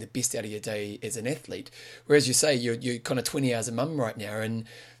getting the best out of your day as an athlete. Whereas you say you're kind of 20 hours a mum right now, and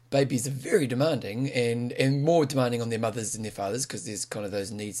babies are very demanding and more demanding on their mothers than their fathers, because there's kind of those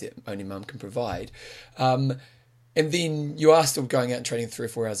needs that only mum can provide. And then you are still going out and training 3 or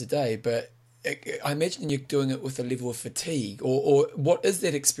 4 hours a day, but I imagine you're doing it with a level of fatigue, or what is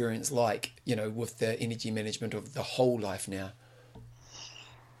that experience like, with the energy management of the whole life now?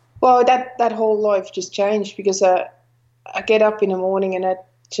 Well, that whole life just changed because I get up in the morning and I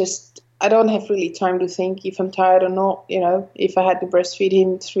don't have really time to think if I'm tired or not, if I had to breastfeed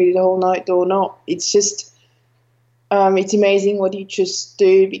him through the whole night or not. It's just, it's amazing what you just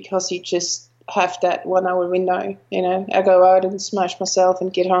do because you just have that 1 hour window, I go out and smash myself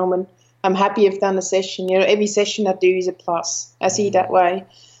and get home, and I'm happy I've done a session. Every session I do is a plus. I see it that way.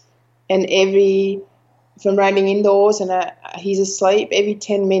 And if I'm riding indoors and he's asleep, every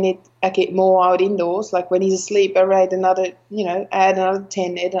 10 minutes I get more out indoors. Like when he's asleep, I ride another, add another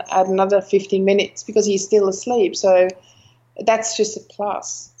 10, add another 15 minutes because he's still asleep. So that's just a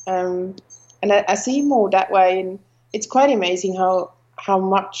plus. And I see more that way. And it's quite amazing how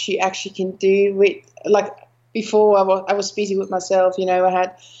much you actually can do with, like before I was busy with myself. I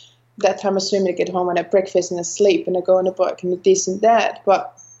had that time I swim and I get home and I breakfast and I sleep and I go on a bike and this and that.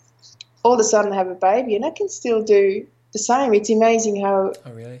 But all of a sudden I have a baby and I can still do the same. It's amazing how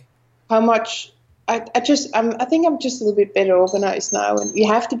much I think I'm just a little bit better organized now, and you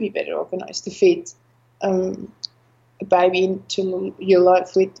have to be better organized to fit a baby into your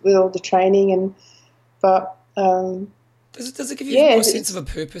life with all the training. Does it give you more sense of a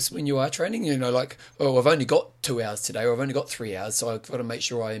purpose when you are training? Like, I've only got 2 hours today, or I've only got 3 hours, so I've got to make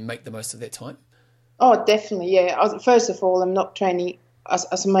sure I make the most of that time? Oh, definitely, yeah. First of all, I'm not training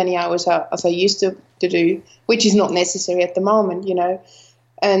as many hours as I used to do, which is not necessary at the moment,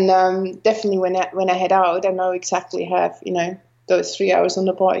 And definitely when I head out, I know exactly have, those 3 hours on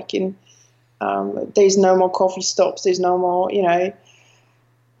the bike, and there's no more coffee stops, there's no more,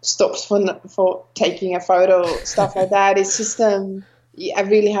 stops for taking a photo, stuff like that. It's just I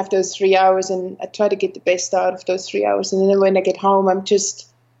really have those 3 hours, and I try to get the best out of those 3 hours. And then when I get home, I'm just,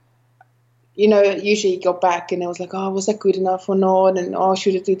 usually go back and I was like, oh, was that good enough or not? And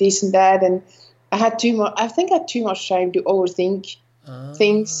should I do this and that? And I had too much time to overthink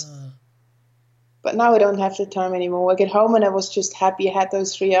things. But now I don't have the time anymore. I get home and I was just happy I had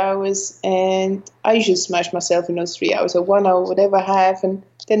those 3 hours, and I usually smash myself in those 3 hours or 1 hour, whatever I have, and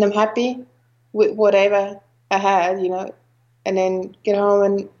then I'm happy with whatever I had, and then get home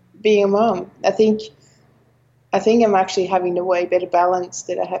and being a mom. I think I'm actually having a way better balance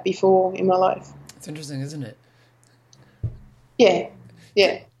than I had before in my life. It's interesting, isn't it? Yeah,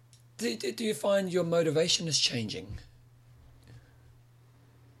 yeah. Do you find your motivation is changing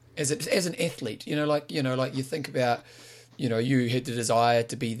as an athlete? Like you think about you had the desire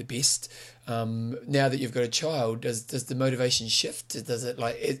to be the best. Now that you've got a child, does the motivation shift? Does it,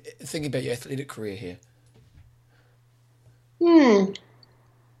 like, thinking about your athletic career here?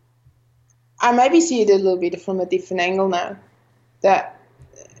 I maybe see it a little bit from a different angle now. That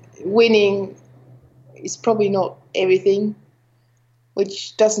winning is probably not everything,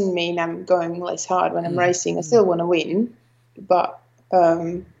 which doesn't mean I'm going less hard when I'm racing. I still want to win, but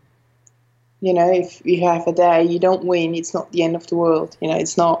if you have a day you don't win, it's not the end of the world.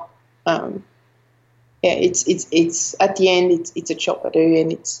 It's not. It's at the end. It's a job I do,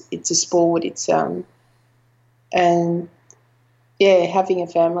 and it's a sport. It's having a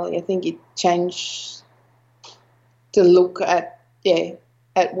family. I think it changed the look at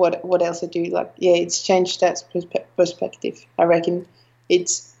what else I do. Like, it's changed that perspective. I reckon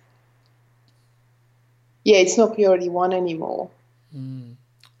it's not priority one anymore.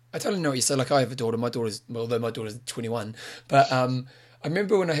 I totally know what you say. Like, I have a daughter. Although my daughter's 21, but I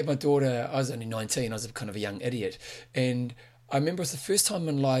remember when I had my daughter, I was only 19. I was kind of a young idiot, and I remember it was the first time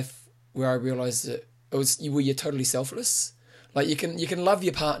in life where I realised that you're totally selfless. Like, you can love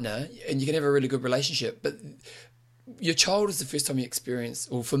your partner and you can have a really good relationship, but your child is the first time you experience,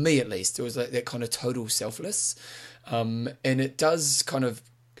 or for me at least, it was like that kind of total selfless. And it does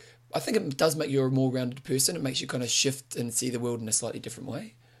I think it does make you a more rounded person. It makes you kind of shift and see the world in a slightly different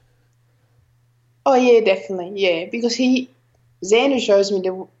way. Oh yeah, definitely, yeah. Because Xander shows me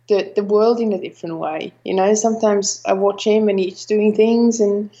the world in a different way. Sometimes I watch him and he's doing things,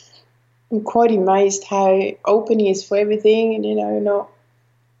 and I'm quite amazed how open he is for everything, and not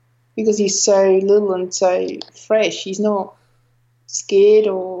because he's so little and so fresh. He's not scared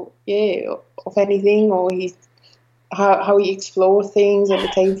of anything, or how he explores things, and we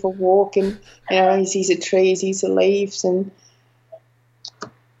take him for a walk, and he sees the trees, he sees the leaves, and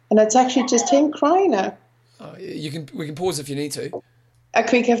it's actually just him crying now. We can pause if you need to. I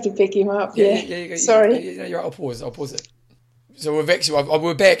quick have to pick him up. Yeah. Sorry. You're right, I'll pause it. So we're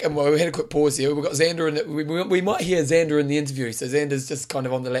back, and we had a quick pause here. We've got Xander in we might hear Xander in the interview. So Xander's just kind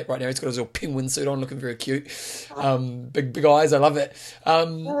of on the lap right now. He's got his little penguin suit on, looking very cute. Big eyes, I love it.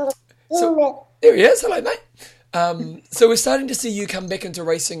 So there he is. Hello, mate. So we're starting to see you come back into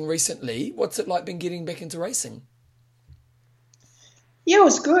racing recently. What's it like been getting back into racing? Yeah, it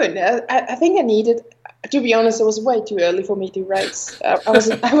was good. I think I needed. To be honest, it was way too early for me to race. I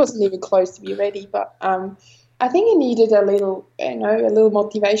wasn't even close to be ready, but I think I needed a little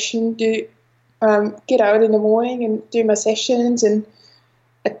motivation to get out in the morning and do my sessions, and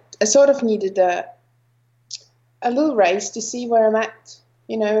I sort of needed a little race to see where I'm at.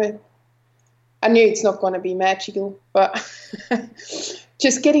 I knew it's not going to be magical, but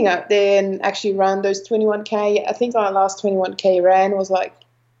just getting out there and actually run those 21K. I think our last 21K ran was like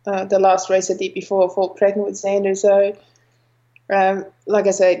the last race I did before I fell pregnant with Xander. So, like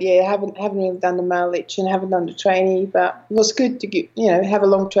I said, I haven't really done the mileage and haven't done the training, but it was good to have a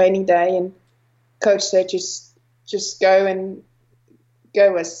long training day. And coach said just go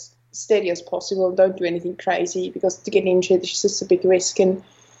as steady as possible. Don't do anything crazy, because to get injured is just a big risk. And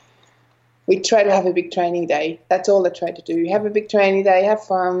we try to have a big training day. That's all I try to do. Have a big training day, have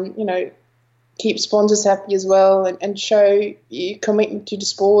fun, keep sponsors happy as well, and show your commitment to the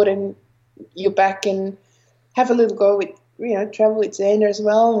sport and you're back, and have a little go with, travel with Xander as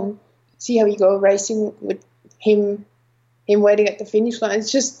well, and see how you go racing with him waiting at the finish line.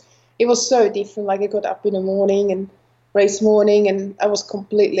 It was so different. Like, I got up in the morning and race morning, and I was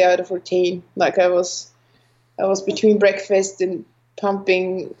completely out of routine. Like, I was between breakfast and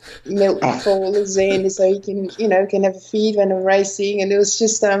pumping milk for Xander so he can have a feed when I'm racing, and it was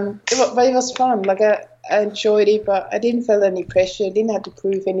just it was fun. Like, I enjoyed it, but I didn't feel any pressure. I didn't have to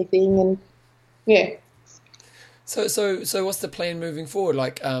prove anything, and yeah. So what's the plan moving forward?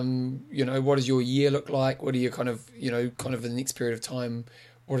 Like, what does your year look like? What are you kind of in the next period of time?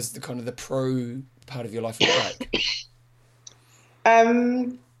 What is the kind of the pro part of your life look like?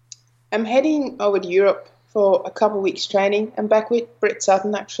 I'm heading over to Europe for a couple of weeks training. I'm back with Brett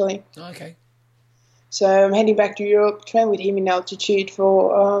Sutton, actually. Oh, okay. So I'm heading back to Europe, train with him in altitude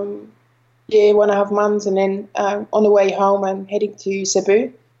for 1.5 months, and then on the way home I'm heading to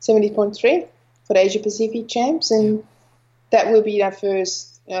Cebu, 70.3 for the Asia Pacific Champs, and that will be our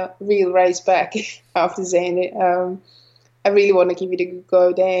first real race back after Xander. I really want to give it a good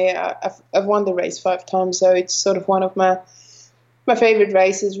go there. I've won the race 5 times, so it's sort of one of my favourite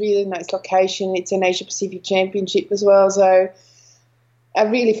races. Really nice location. It's an Asia Pacific Championship as well, so I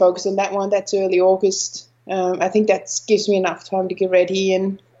really focus on that one. That's early August. I think that gives me enough time to get ready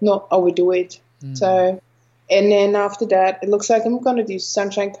and not overdo it. So, and then after that, it looks like I'm going to do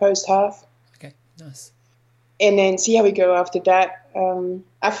Sunshine Coast half. Okay, nice. and then see how we go after that.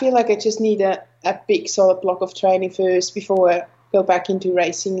 I feel like I just need a big solid block of training first before I go back into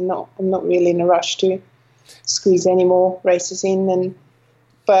racing, and I'm not really in a rush to squeeze any more races in.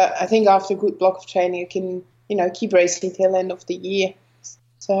 But I think after a good block of training, I can, keep racing till the end of the year.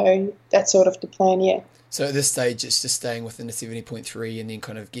 So that's sort of the plan, yeah. So at this stage, it's just staying within the 70.3 and then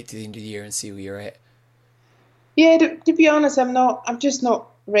kind of get to the end of the year and see where you're at. Yeah, to be honest, I'm just not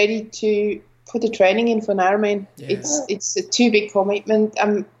ready to put the training in for an Ironman. Yeah. It's a too big commitment.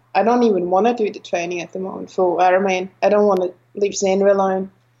 I don't even want to do the training at the moment for Ironman. I don't want to leave Xander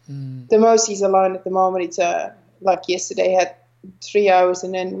alone. The most he's alone at the moment, it's like yesterday, had 3 hours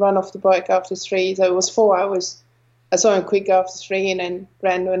and then run off the bike after 3. So it was 4 hours. I saw him quick after 3 and then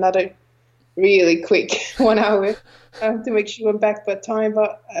ran to another really quick 1 hour to make sure I'm back by time.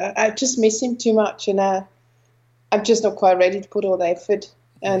 But I just miss him too much, and I'm just not quite ready to put all the effort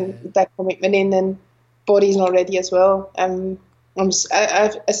and that commitment in, and body's not ready as well. I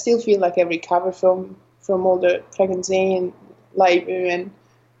still feel like I recovered from all the pregnancy and labour and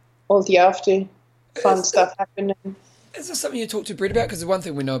all the after fun stuff happening. Is this something you talk to Brett about? Because the one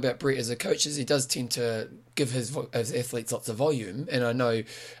thing we know about Brett as a coach is he does tend to give his athletes lots of volume. And I know,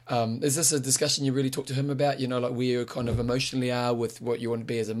 is this a discussion you really talk to him about? Like where you kind of emotionally are with what you want to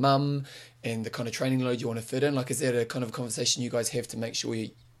be as a mum and the kind of training load you want to fit in? Like, is that a kind of conversation you guys have to make sure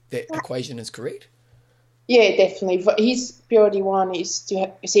that equation is correct? Yeah, definitely. His priority one is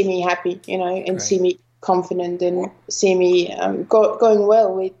to see me happy, and Great. See me confident and see me going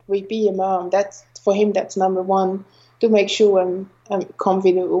well with being a mum. That's for him. That's number one. To make sure I'm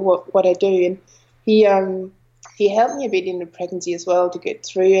confident with what I do. And he helped me a bit in the pregnancy as well to get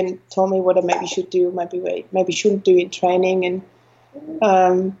through, and told me what I maybe should do, maybe shouldn't do in training.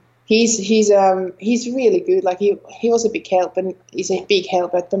 And he's really good. Like he was a big help, and he's a big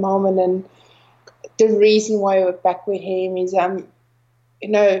help at the moment. And the reason why we're back with him is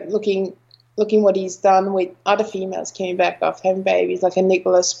looking what he's done with other females coming back after having babies, like a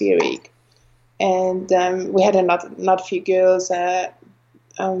Nicola Spirig. And we had another few girls. They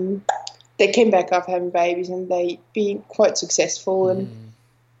came back after having babies, and they been quite successful. And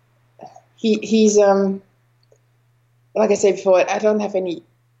he's like I said before, I don't have any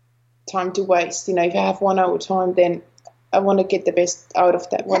time to waste. If I have 1 hour time, then I want to get the best out of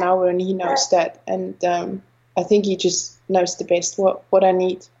that 1 hour, and he knows that. And I think he just knows the best what I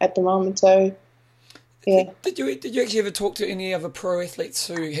need at the moment. So. Yeah. Did you actually ever talk to any other pro athletes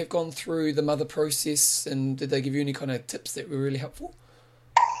who have gone through the mother process, and did they give you any kind of tips that were really helpful?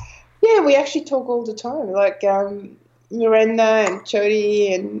 Yeah, we actually talk all the time, like Miranda and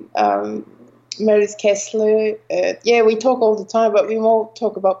Jody and Meredith Kessler. We talk all the time, but we more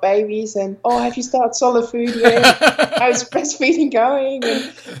talk about babies and, have you started solid food yet? How's breastfeeding going?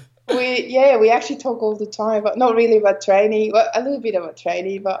 And we actually talk all the time, but not really about training. Well, a little bit about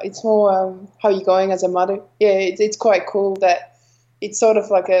training, but it's more how you're going as a mother. Yeah, it's quite cool that it's sort of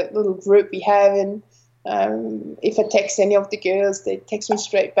like a little group we have, and if I text any of the girls, they text me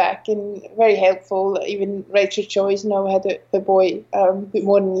straight back, and very helpful. Even Rachel Joyce, I had her boy a bit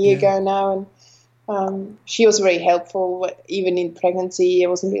more than a year ago now, and she was very helpful. Even in pregnancy, I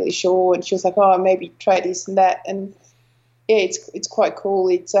wasn't really sure, and she was like, maybe try this and that, and yeah, it's quite cool.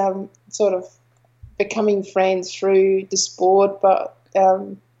 It's sort of becoming friends through the sport, but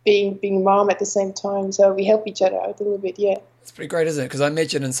being mom at the same time. So we help each other out a little bit, yeah. It's pretty great, isn't it? Because I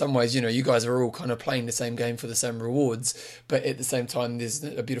imagine in some ways, you guys are all kind of playing the same game for the same rewards, but at the same time, there's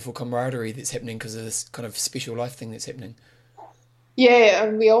a beautiful camaraderie that's happening because of this kind of special life thing that's happening. Yeah,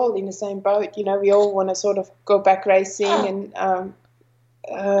 and we're all in the same boat. We all want to sort of go back racing, and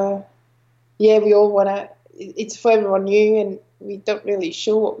we all want to. It's for everyone new, and we don't really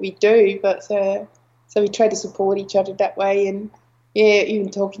sure what we do, but so we try to support each other that way. And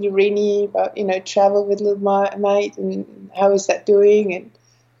even talking to Rini about travel with little mate and how is that doing, and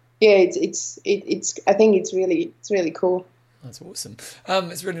it's I think it's really cool. That's awesome.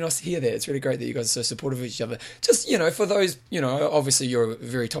 It's really nice to hear that. It's really great that you guys are so supportive of each other. Just, for those, obviously you're a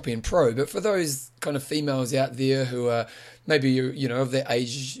very top-end pro, but for those kind of females out there who are maybe, of that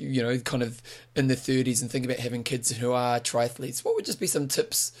age, kind of in their 30s and think about having kids who are triathletes, what would just be some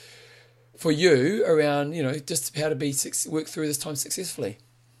tips for you around, just how to work through this time successfully?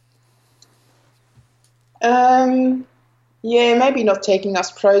 Maybe not taking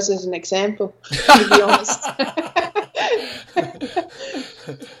us pros as an example, to be honest.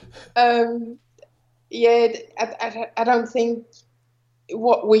 I don't think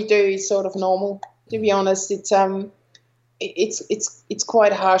what we do is sort of normal, to be honest. It's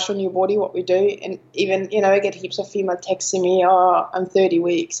quite harsh on your body what we do, and even I get heaps of female texting me, I'm 30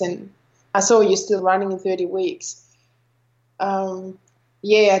 weeks, and I saw you're still running in 30 weeks.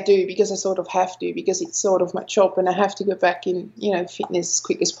 Yeah, I do, because I sort of have to, because it's sort of my job and I have to go back in, fitness as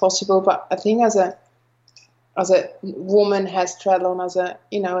quick as possible. But I think as a woman has triathlon as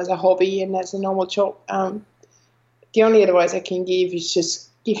a hobby and as a normal job, the only advice I can give is just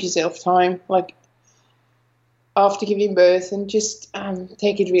give yourself time, like after giving birth, and just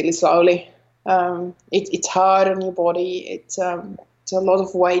take it really slowly. It's hard on your body. It's a lot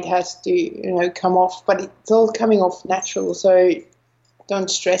of weight has to come off, but it's all coming off natural. So don't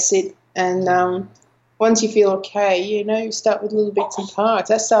stress it. And once you feel okay, start with little bits and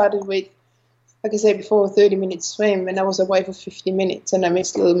parts. I started with, like I said before, a 30-minute swim, and I was away for 50 minutes, and I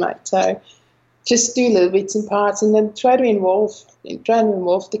missed a little mate. So just do little bits and parts, and then try to involve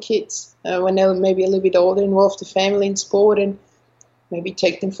the kids when they're maybe a little bit older, involve the family in sport, and maybe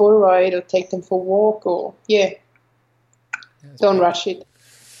take them for a ride or take them for a walk, or don't rush it.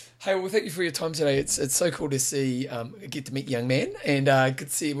 Hey, well, thank you for your time today. It's so cool to see, get to meet the young man, and good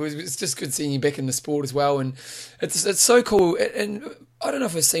to see. It's just good seeing you back in the sport as well, and it's so cool. And I don't know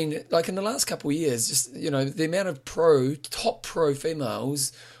if I've seen it, like in the last couple of years, just the amount of top pro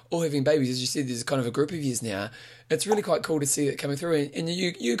females all having babies. As you said, there's kind of a group of years now. It's really quite cool to see it coming through, and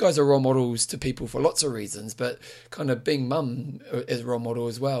you guys are role models to people for lots of reasons, but kind of being mum as a role model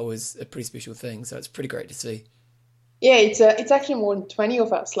as well is a pretty special thing. So it's pretty great to see. Yeah, it's actually more than 20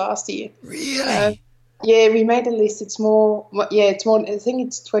 of us last year. Really? Yeah, we made a list. It's more. Yeah, it's more. I think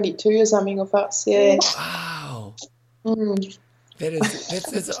it's 22 or something of us. Yeah. Wow. Mm.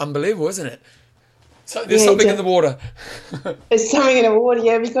 That's unbelievable, isn't it? So there's something in the water. There's something in the water.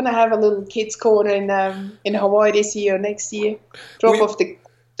 Yeah, we're gonna have a little kids corner in Hawaii this year or next year. Drop off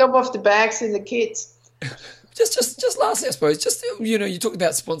the bags and the kids. Just lastly, I suppose. Just you talked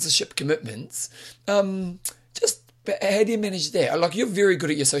about sponsorship commitments. But how do you manage that? Like, you're very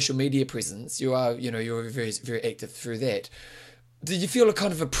good at your social media presence. You are, you're very, very active through that. Did you feel a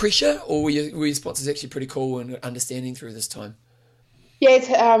kind of a pressure, or were your sponsors actually pretty cool and understanding through this time? Yeah,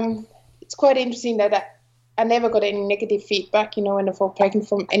 it's quite interesting that I never got any negative feedback, when I felt pregnant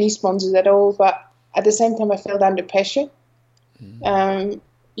from any sponsors at all. But at the same time, I felt under pressure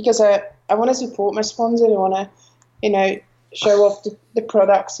because I want to support my sponsor. I want to, show off the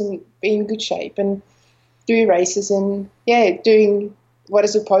products and be in good shape and do races and doing what I'm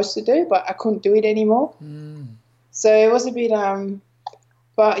supposed to do, but I couldn't do it anymore. So it was a bit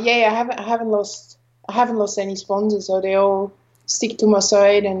but yeah, I haven't lost any sponsors, so they all stick to my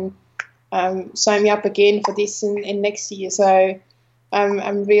side and sign me up again for this and next year. So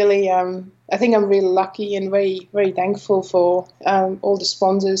I'm really I think I'm really lucky and very, very thankful for all the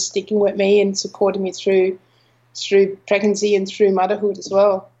sponsors sticking with me and supporting me through pregnancy and through motherhood as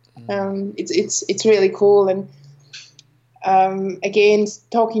well. It's really cool, and again,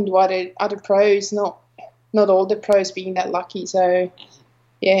 talking to other pros, not all the pros being that lucky. So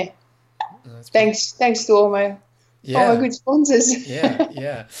yeah, thanks to all my good sponsors.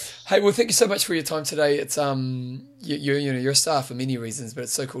 yeah. Hey, well, thank you so much for your time today. It's you're a star for many reasons, but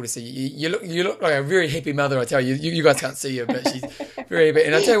it's so cool to see you. You look like a very happy mother. I tell you, you guys can't see her, but she's very happy.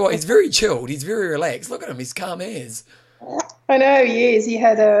 And I tell you what, he's very chilled. He's very relaxed. Look at him. He's calm as. I know, yes. He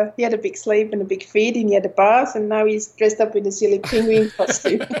had a big sleep and a big feed, and he had a bath, and now he's dressed up in a silly penguin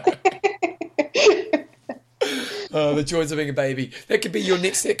costume. Oh, the joys of being a baby. That could be your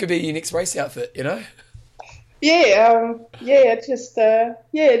next race outfit, Yeah, I just I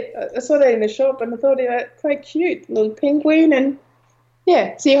saw that in the shop and I thought they were quite cute, little penguin, and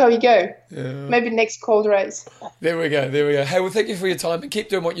see how you go. Yeah. Maybe next cold race. There we go. Hey, well, thank you for your time and keep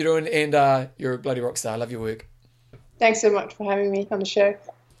doing what you're doing, and you're a bloody rock star. I love your work. Thanks so much for having me on the show.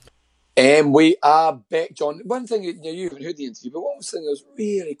 And we are back, John. One thing, you haven't heard the interview, but one thing that was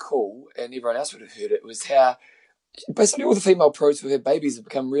really cool, and everyone else would have heard it, was how basically all the female pros who had babies have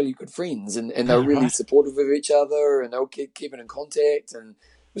become really good friends, and they're really supportive of each other, and they'll keep in contact, and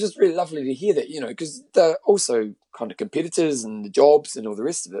it was just really lovely to hear that, because they're also kind of competitors and the jobs and all the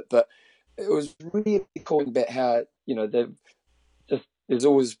rest of it, but it was really cool about how, there's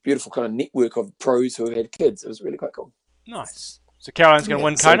always a beautiful kind of network of pros who have had kids. It was really quite cool. Nice. So Caroline's going to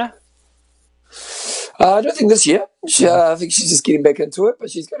win Kona? I don't think this year. I think she's just getting back into it, but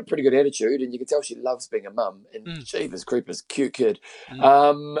she's got a pretty good attitude, and you can tell she loves being a mum. And Jeepers Creepers, cute kid.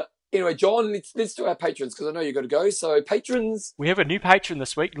 Anyway, John, let's do our patrons, because I know you've got to go. So patrons, we have a new patron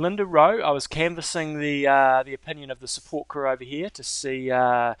this week, Linda Rowe. I was canvassing the opinion of the support crew over here to see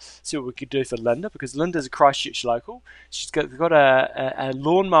what we could do for Linda, because Linda's a Christchurch local. She's got a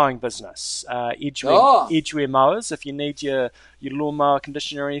lawn mowing business, Edgeware Mowers. If you need your your lawnmower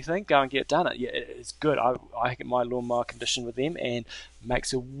conditioner or anything, go and get it done. It's good. I get my lawnmower conditioned with them, and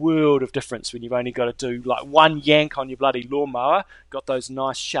makes a world of difference when you've only got to do like one yank on your bloody lawnmower. Got those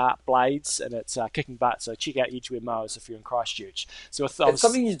nice sharp blades, and it's kicking butt. So check out Edgeware Mowers if you're in Christchurch. So it's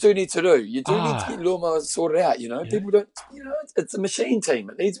something you do need to do. You do need to get lawnmowers sorted out. People don't. It's a machine team.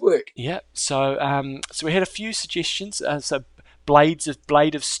 It needs work. Yeah. So so we had a few suggestions. So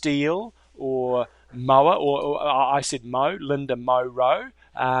blade of steel, or mower, or I said mow. Linda mow row.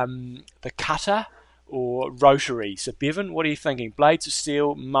 The cutter, or rotary. So Bevan, what are you thinking? Blades of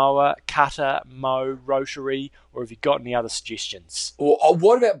steel, mower, cutter, mow, rotary, or have you got any other suggestions? Or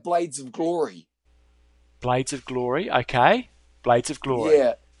what about blades of glory? Blades of glory, okay. Blades of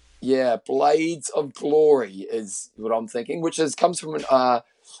glory. Yeah. Blades of glory is what I'm thinking, which comes from an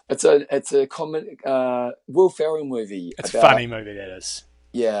it's a common Will Ferrell movie. It's a funny movie, that is.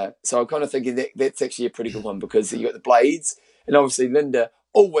 Yeah, so I'm kind of thinking that's actually a pretty good one, because you got the blades, and obviously Linda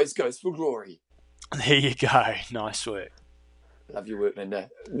always goes for glory. There you go. Nice work. Love your work, Linda.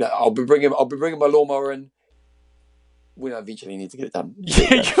 No, I'll be bringing my lawnmower in when I eventually need to get it done.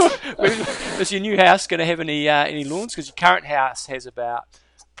 Is your new house going to have any lawns? Because your current house has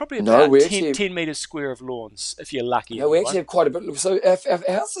probably about 10 metres square of lawns, if you're lucky. No, we actually have quite a bit. So our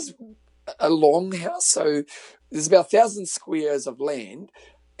house is a long house, so there's about 1,000 squares of land.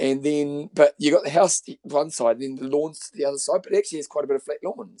 And then, but you got the house to one side, and then the lawns to the other side. But actually, it's quite a bit of flat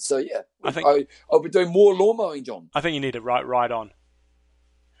lawn. So yeah, I'll be doing more lawn mowing, John. I think you need to ride on.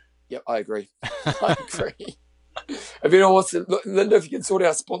 Yep, I agree. I agree. If anyone wants to, Linda, if you can sort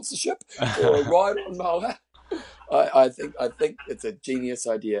out sponsorship or a ride on mower, I think it's a genius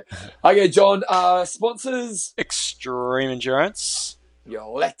idea. Okay, John. Sponsors: Extreme Endurance,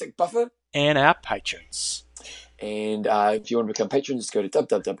 your lactic buffer, and our patrons. And if you want to become a patron, just go to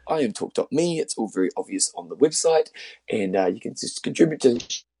www.iamtalk.me. It's all very obvious on the website. And you can just contribute to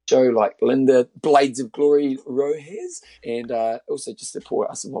the show like Linda Blades of Glory Row has. And also just support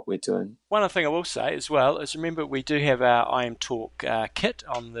us in what we're doing. One other thing I will say as well is, remember, we do have our I Am Talk kit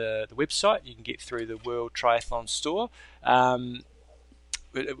on the website. You can get through the World Triathlon store.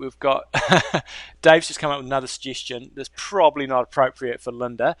 We've got Dave's just come up with another suggestion that's probably not appropriate for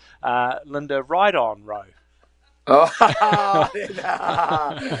Linda. Linda Ride-On Row. Oh, that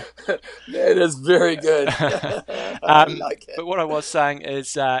is very good. I like it. But what I was saying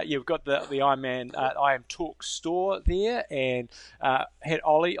is, we've got the Ironman I Am Talk store there, and had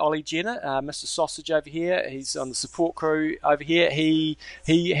Ollie Jenner, Mr. Sausage over here. He's on the support crew over here. He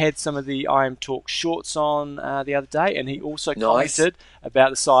had some of the I Am Talk shorts on the other day, and he also commented about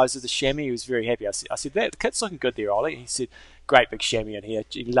the size of the chamois. He was very happy. I said the kit's looking good there, Ollie. He said, great big chamois in here.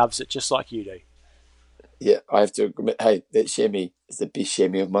 He loves it just like you do. Yeah, I have to admit, hey, that chamois is the best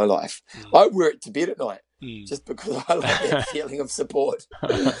chamois of my life. I wear it to bed at night just because I like that feeling of support.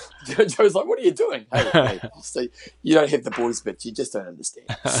 Joe's like, what are you doing? Hey, so you don't have the boys' bit. You just don't understand.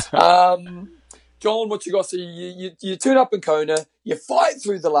 John, what you got? So you turn up in Kona, you fight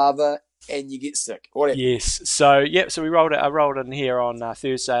through the lava, and you get sick. Yes. So we rolled in here on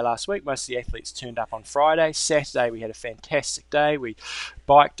Thursday last week. Most of the athletes turned up on Friday. Saturday we had a fantastic day. We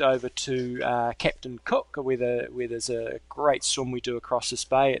biked over to Captain Cook, where there's a great swim we do across this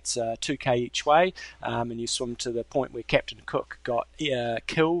bay. It's 2k each way, and you swim to the point where Captain Cook got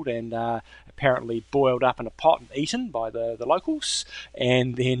killed and apparently boiled up in a pot and eaten by the locals.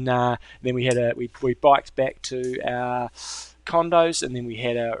 And then we biked back to our condos, and then we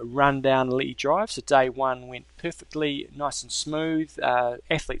had a run down Lee Drive. So day one went perfectly nice and smooth.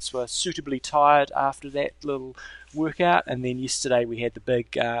 Athletes were suitably tired after that little workout, and then yesterday we had the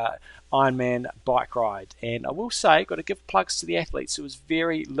big Ironman bike ride. And I will say, got to give plugs to the athletes. There was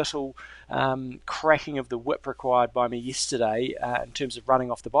very little cracking of the whip required by me yesterday in terms of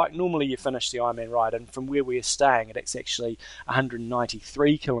running off the bike. Normally you finish the Ironman ride, and from where we're staying it's actually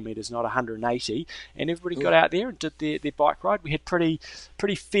 193 kilometres, not 180, and everybody got out there and did their bike ride. We had pretty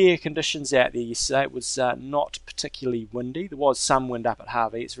fair conditions out there yesterday. It was not particularly windy. There was some wind up at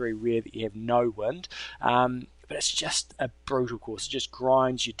Harvey. It's very rare that you have no wind. But it's just a brutal course. It just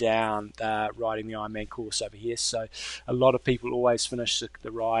grinds you down riding the Ironman course over here. So a lot of people always finish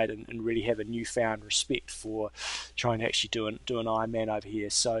the ride and really have a newfound respect for trying to actually do an Ironman over here.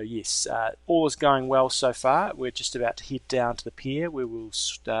 So yes, all is going well so far. We're just about to head down to the pier where we'll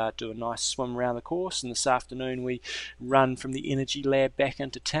do a nice swim around the course, and this afternoon we run from the Energy Lab back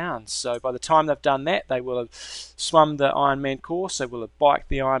into town. So by the time they've done that, they will have swum the Ironman course, they will have biked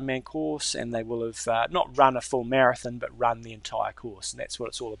the Ironman course, and they will have not run a full marathon but run the entire course. And that's what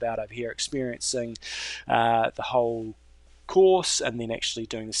it's all about over here, experiencing the whole course and then actually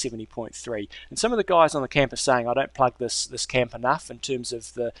doing the 70.3. And some of the guys on the camp are saying, I don't plug this camp enough in terms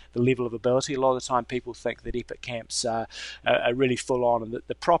of the level of ability. A lot of the time people think that epic camps are really full on, and that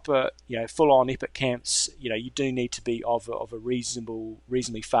the proper, full on epic camps, you do need to be of a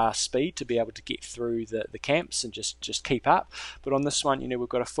reasonably fast speed to be able to get through the camps and just keep up. But on this one, we've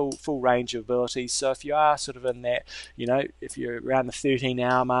got a full range of abilities. So if you are sort of in that, if you're around the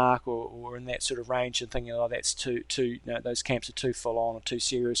 13-hour mark or in that sort of range and thinking, oh, that's too those camps are too full on or too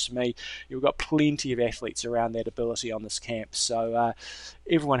serious for me, you've got plenty of athletes around that ability on this camp. So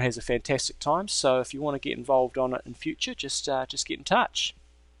everyone has a fantastic time. So if you want to get involved on it in future, just get in touch.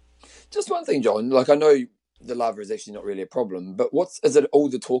 Just one thing, John. Like, I know the lava is actually not really a problem, but is it all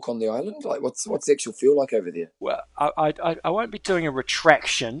the talk on the island? Like, what's the actual feel like over there? Well, I won't be doing a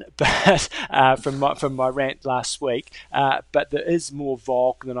retraction, but from my rant last week. But there is more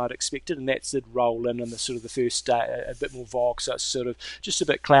fog than I'd expected, and that did roll in the sort of the first day, a bit more fog. So it's sort of just a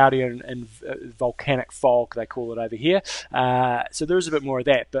bit cloudy and volcanic fog, they call it over here. So there is a bit more of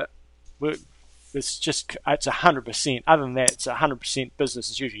that, but it's 100%. Other than that, it's 100% business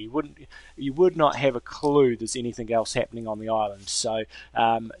as usual. You would not have a clue there's anything else happening on the island. So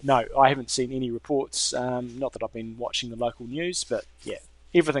no, I haven't seen any reports. Not that I've been watching the local news, but yeah,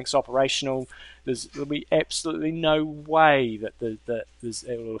 everything's operational. There'll be absolutely no way that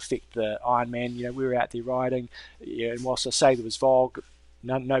it will affect the Ironman. We were out there riding, and whilst I say there was fog,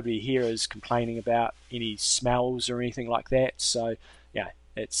 nobody here is complaining about any smells or anything like that. So yeah.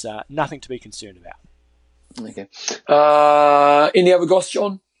 It's nothing to be concerned about. Okay. Any other goss,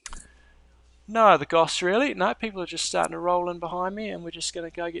 John? No other goss, really. No, people are just starting to roll in behind me, and we're just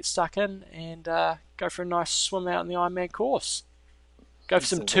going to go get stuck in and go for a nice swim out in the Ironman course. Go for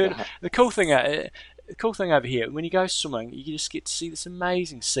some turtle. The cool thing over here, when you go swimming, you just get to see this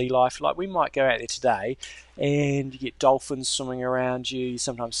amazing sea life. Like, we might go out there today, and you get dolphins swimming around you. You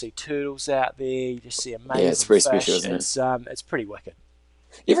sometimes see turtles out there. You just see amazing it's very fish. Special, isn't it? It's pretty wicked.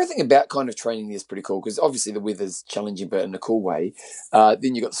 Everything about kind of training is pretty cool, because obviously the weather's challenging, but in a cool way.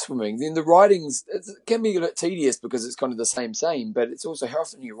 Then you got the swimming. Then the riding's, it can be a bit tedious because it's kind of the same, but it's also how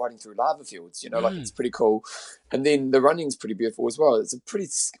often you're riding through lava fields, like it's pretty cool. And then the running's pretty beautiful as well. It's a pretty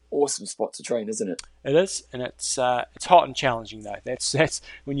awesome spot to train, isn't it? It is, and it's hot and challenging though. That's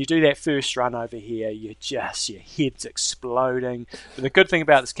when you do that first run over here, your head's exploding. But the good thing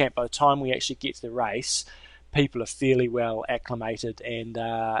about this camp, by the time we actually get to the race, people are fairly well acclimated, and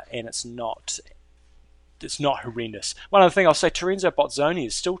it's not horrendous. One other thing I'll say, Terenzo Bozzoni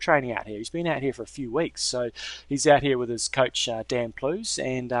is still training out here. He's been out here for a few weeks, so he's out here with his coach Dan Plews,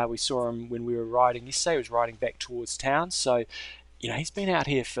 and we saw him when we were riding yesterday. He was riding back towards town, so he's been out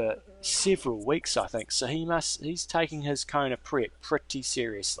here for several weeks, I think. So he's taking his Kona prep pretty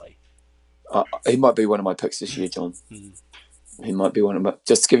seriously. He might be one of my picks this year, John. He might be one of my...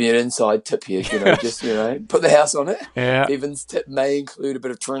 Just to give you an inside tip here, just, put the house on it. Yeah. Evan's tip may include a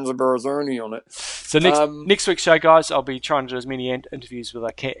bit of Terenzo Bozzoni on it. So next week's show, guys, I'll be trying to do as many interviews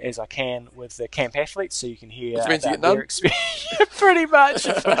as I can with the camp athletes, so you can hear about their experience. Pretty much.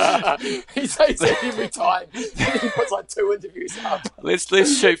 He says that every time. He puts like 2 interviews up. Let's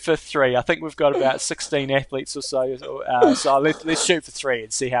shoot for 3. I think we've got about 16 athletes or so. So let's shoot for 3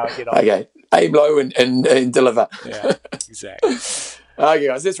 and see how I get on. Okay. Aim low and deliver. Yeah, exactly. Okay,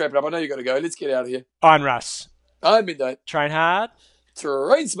 guys, let's wrap it up. I know you've got to go. Let's get out of here. I'm Russ. I'm Midnight. Train hard.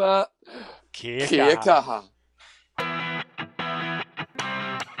 Train smart. Kia kaha.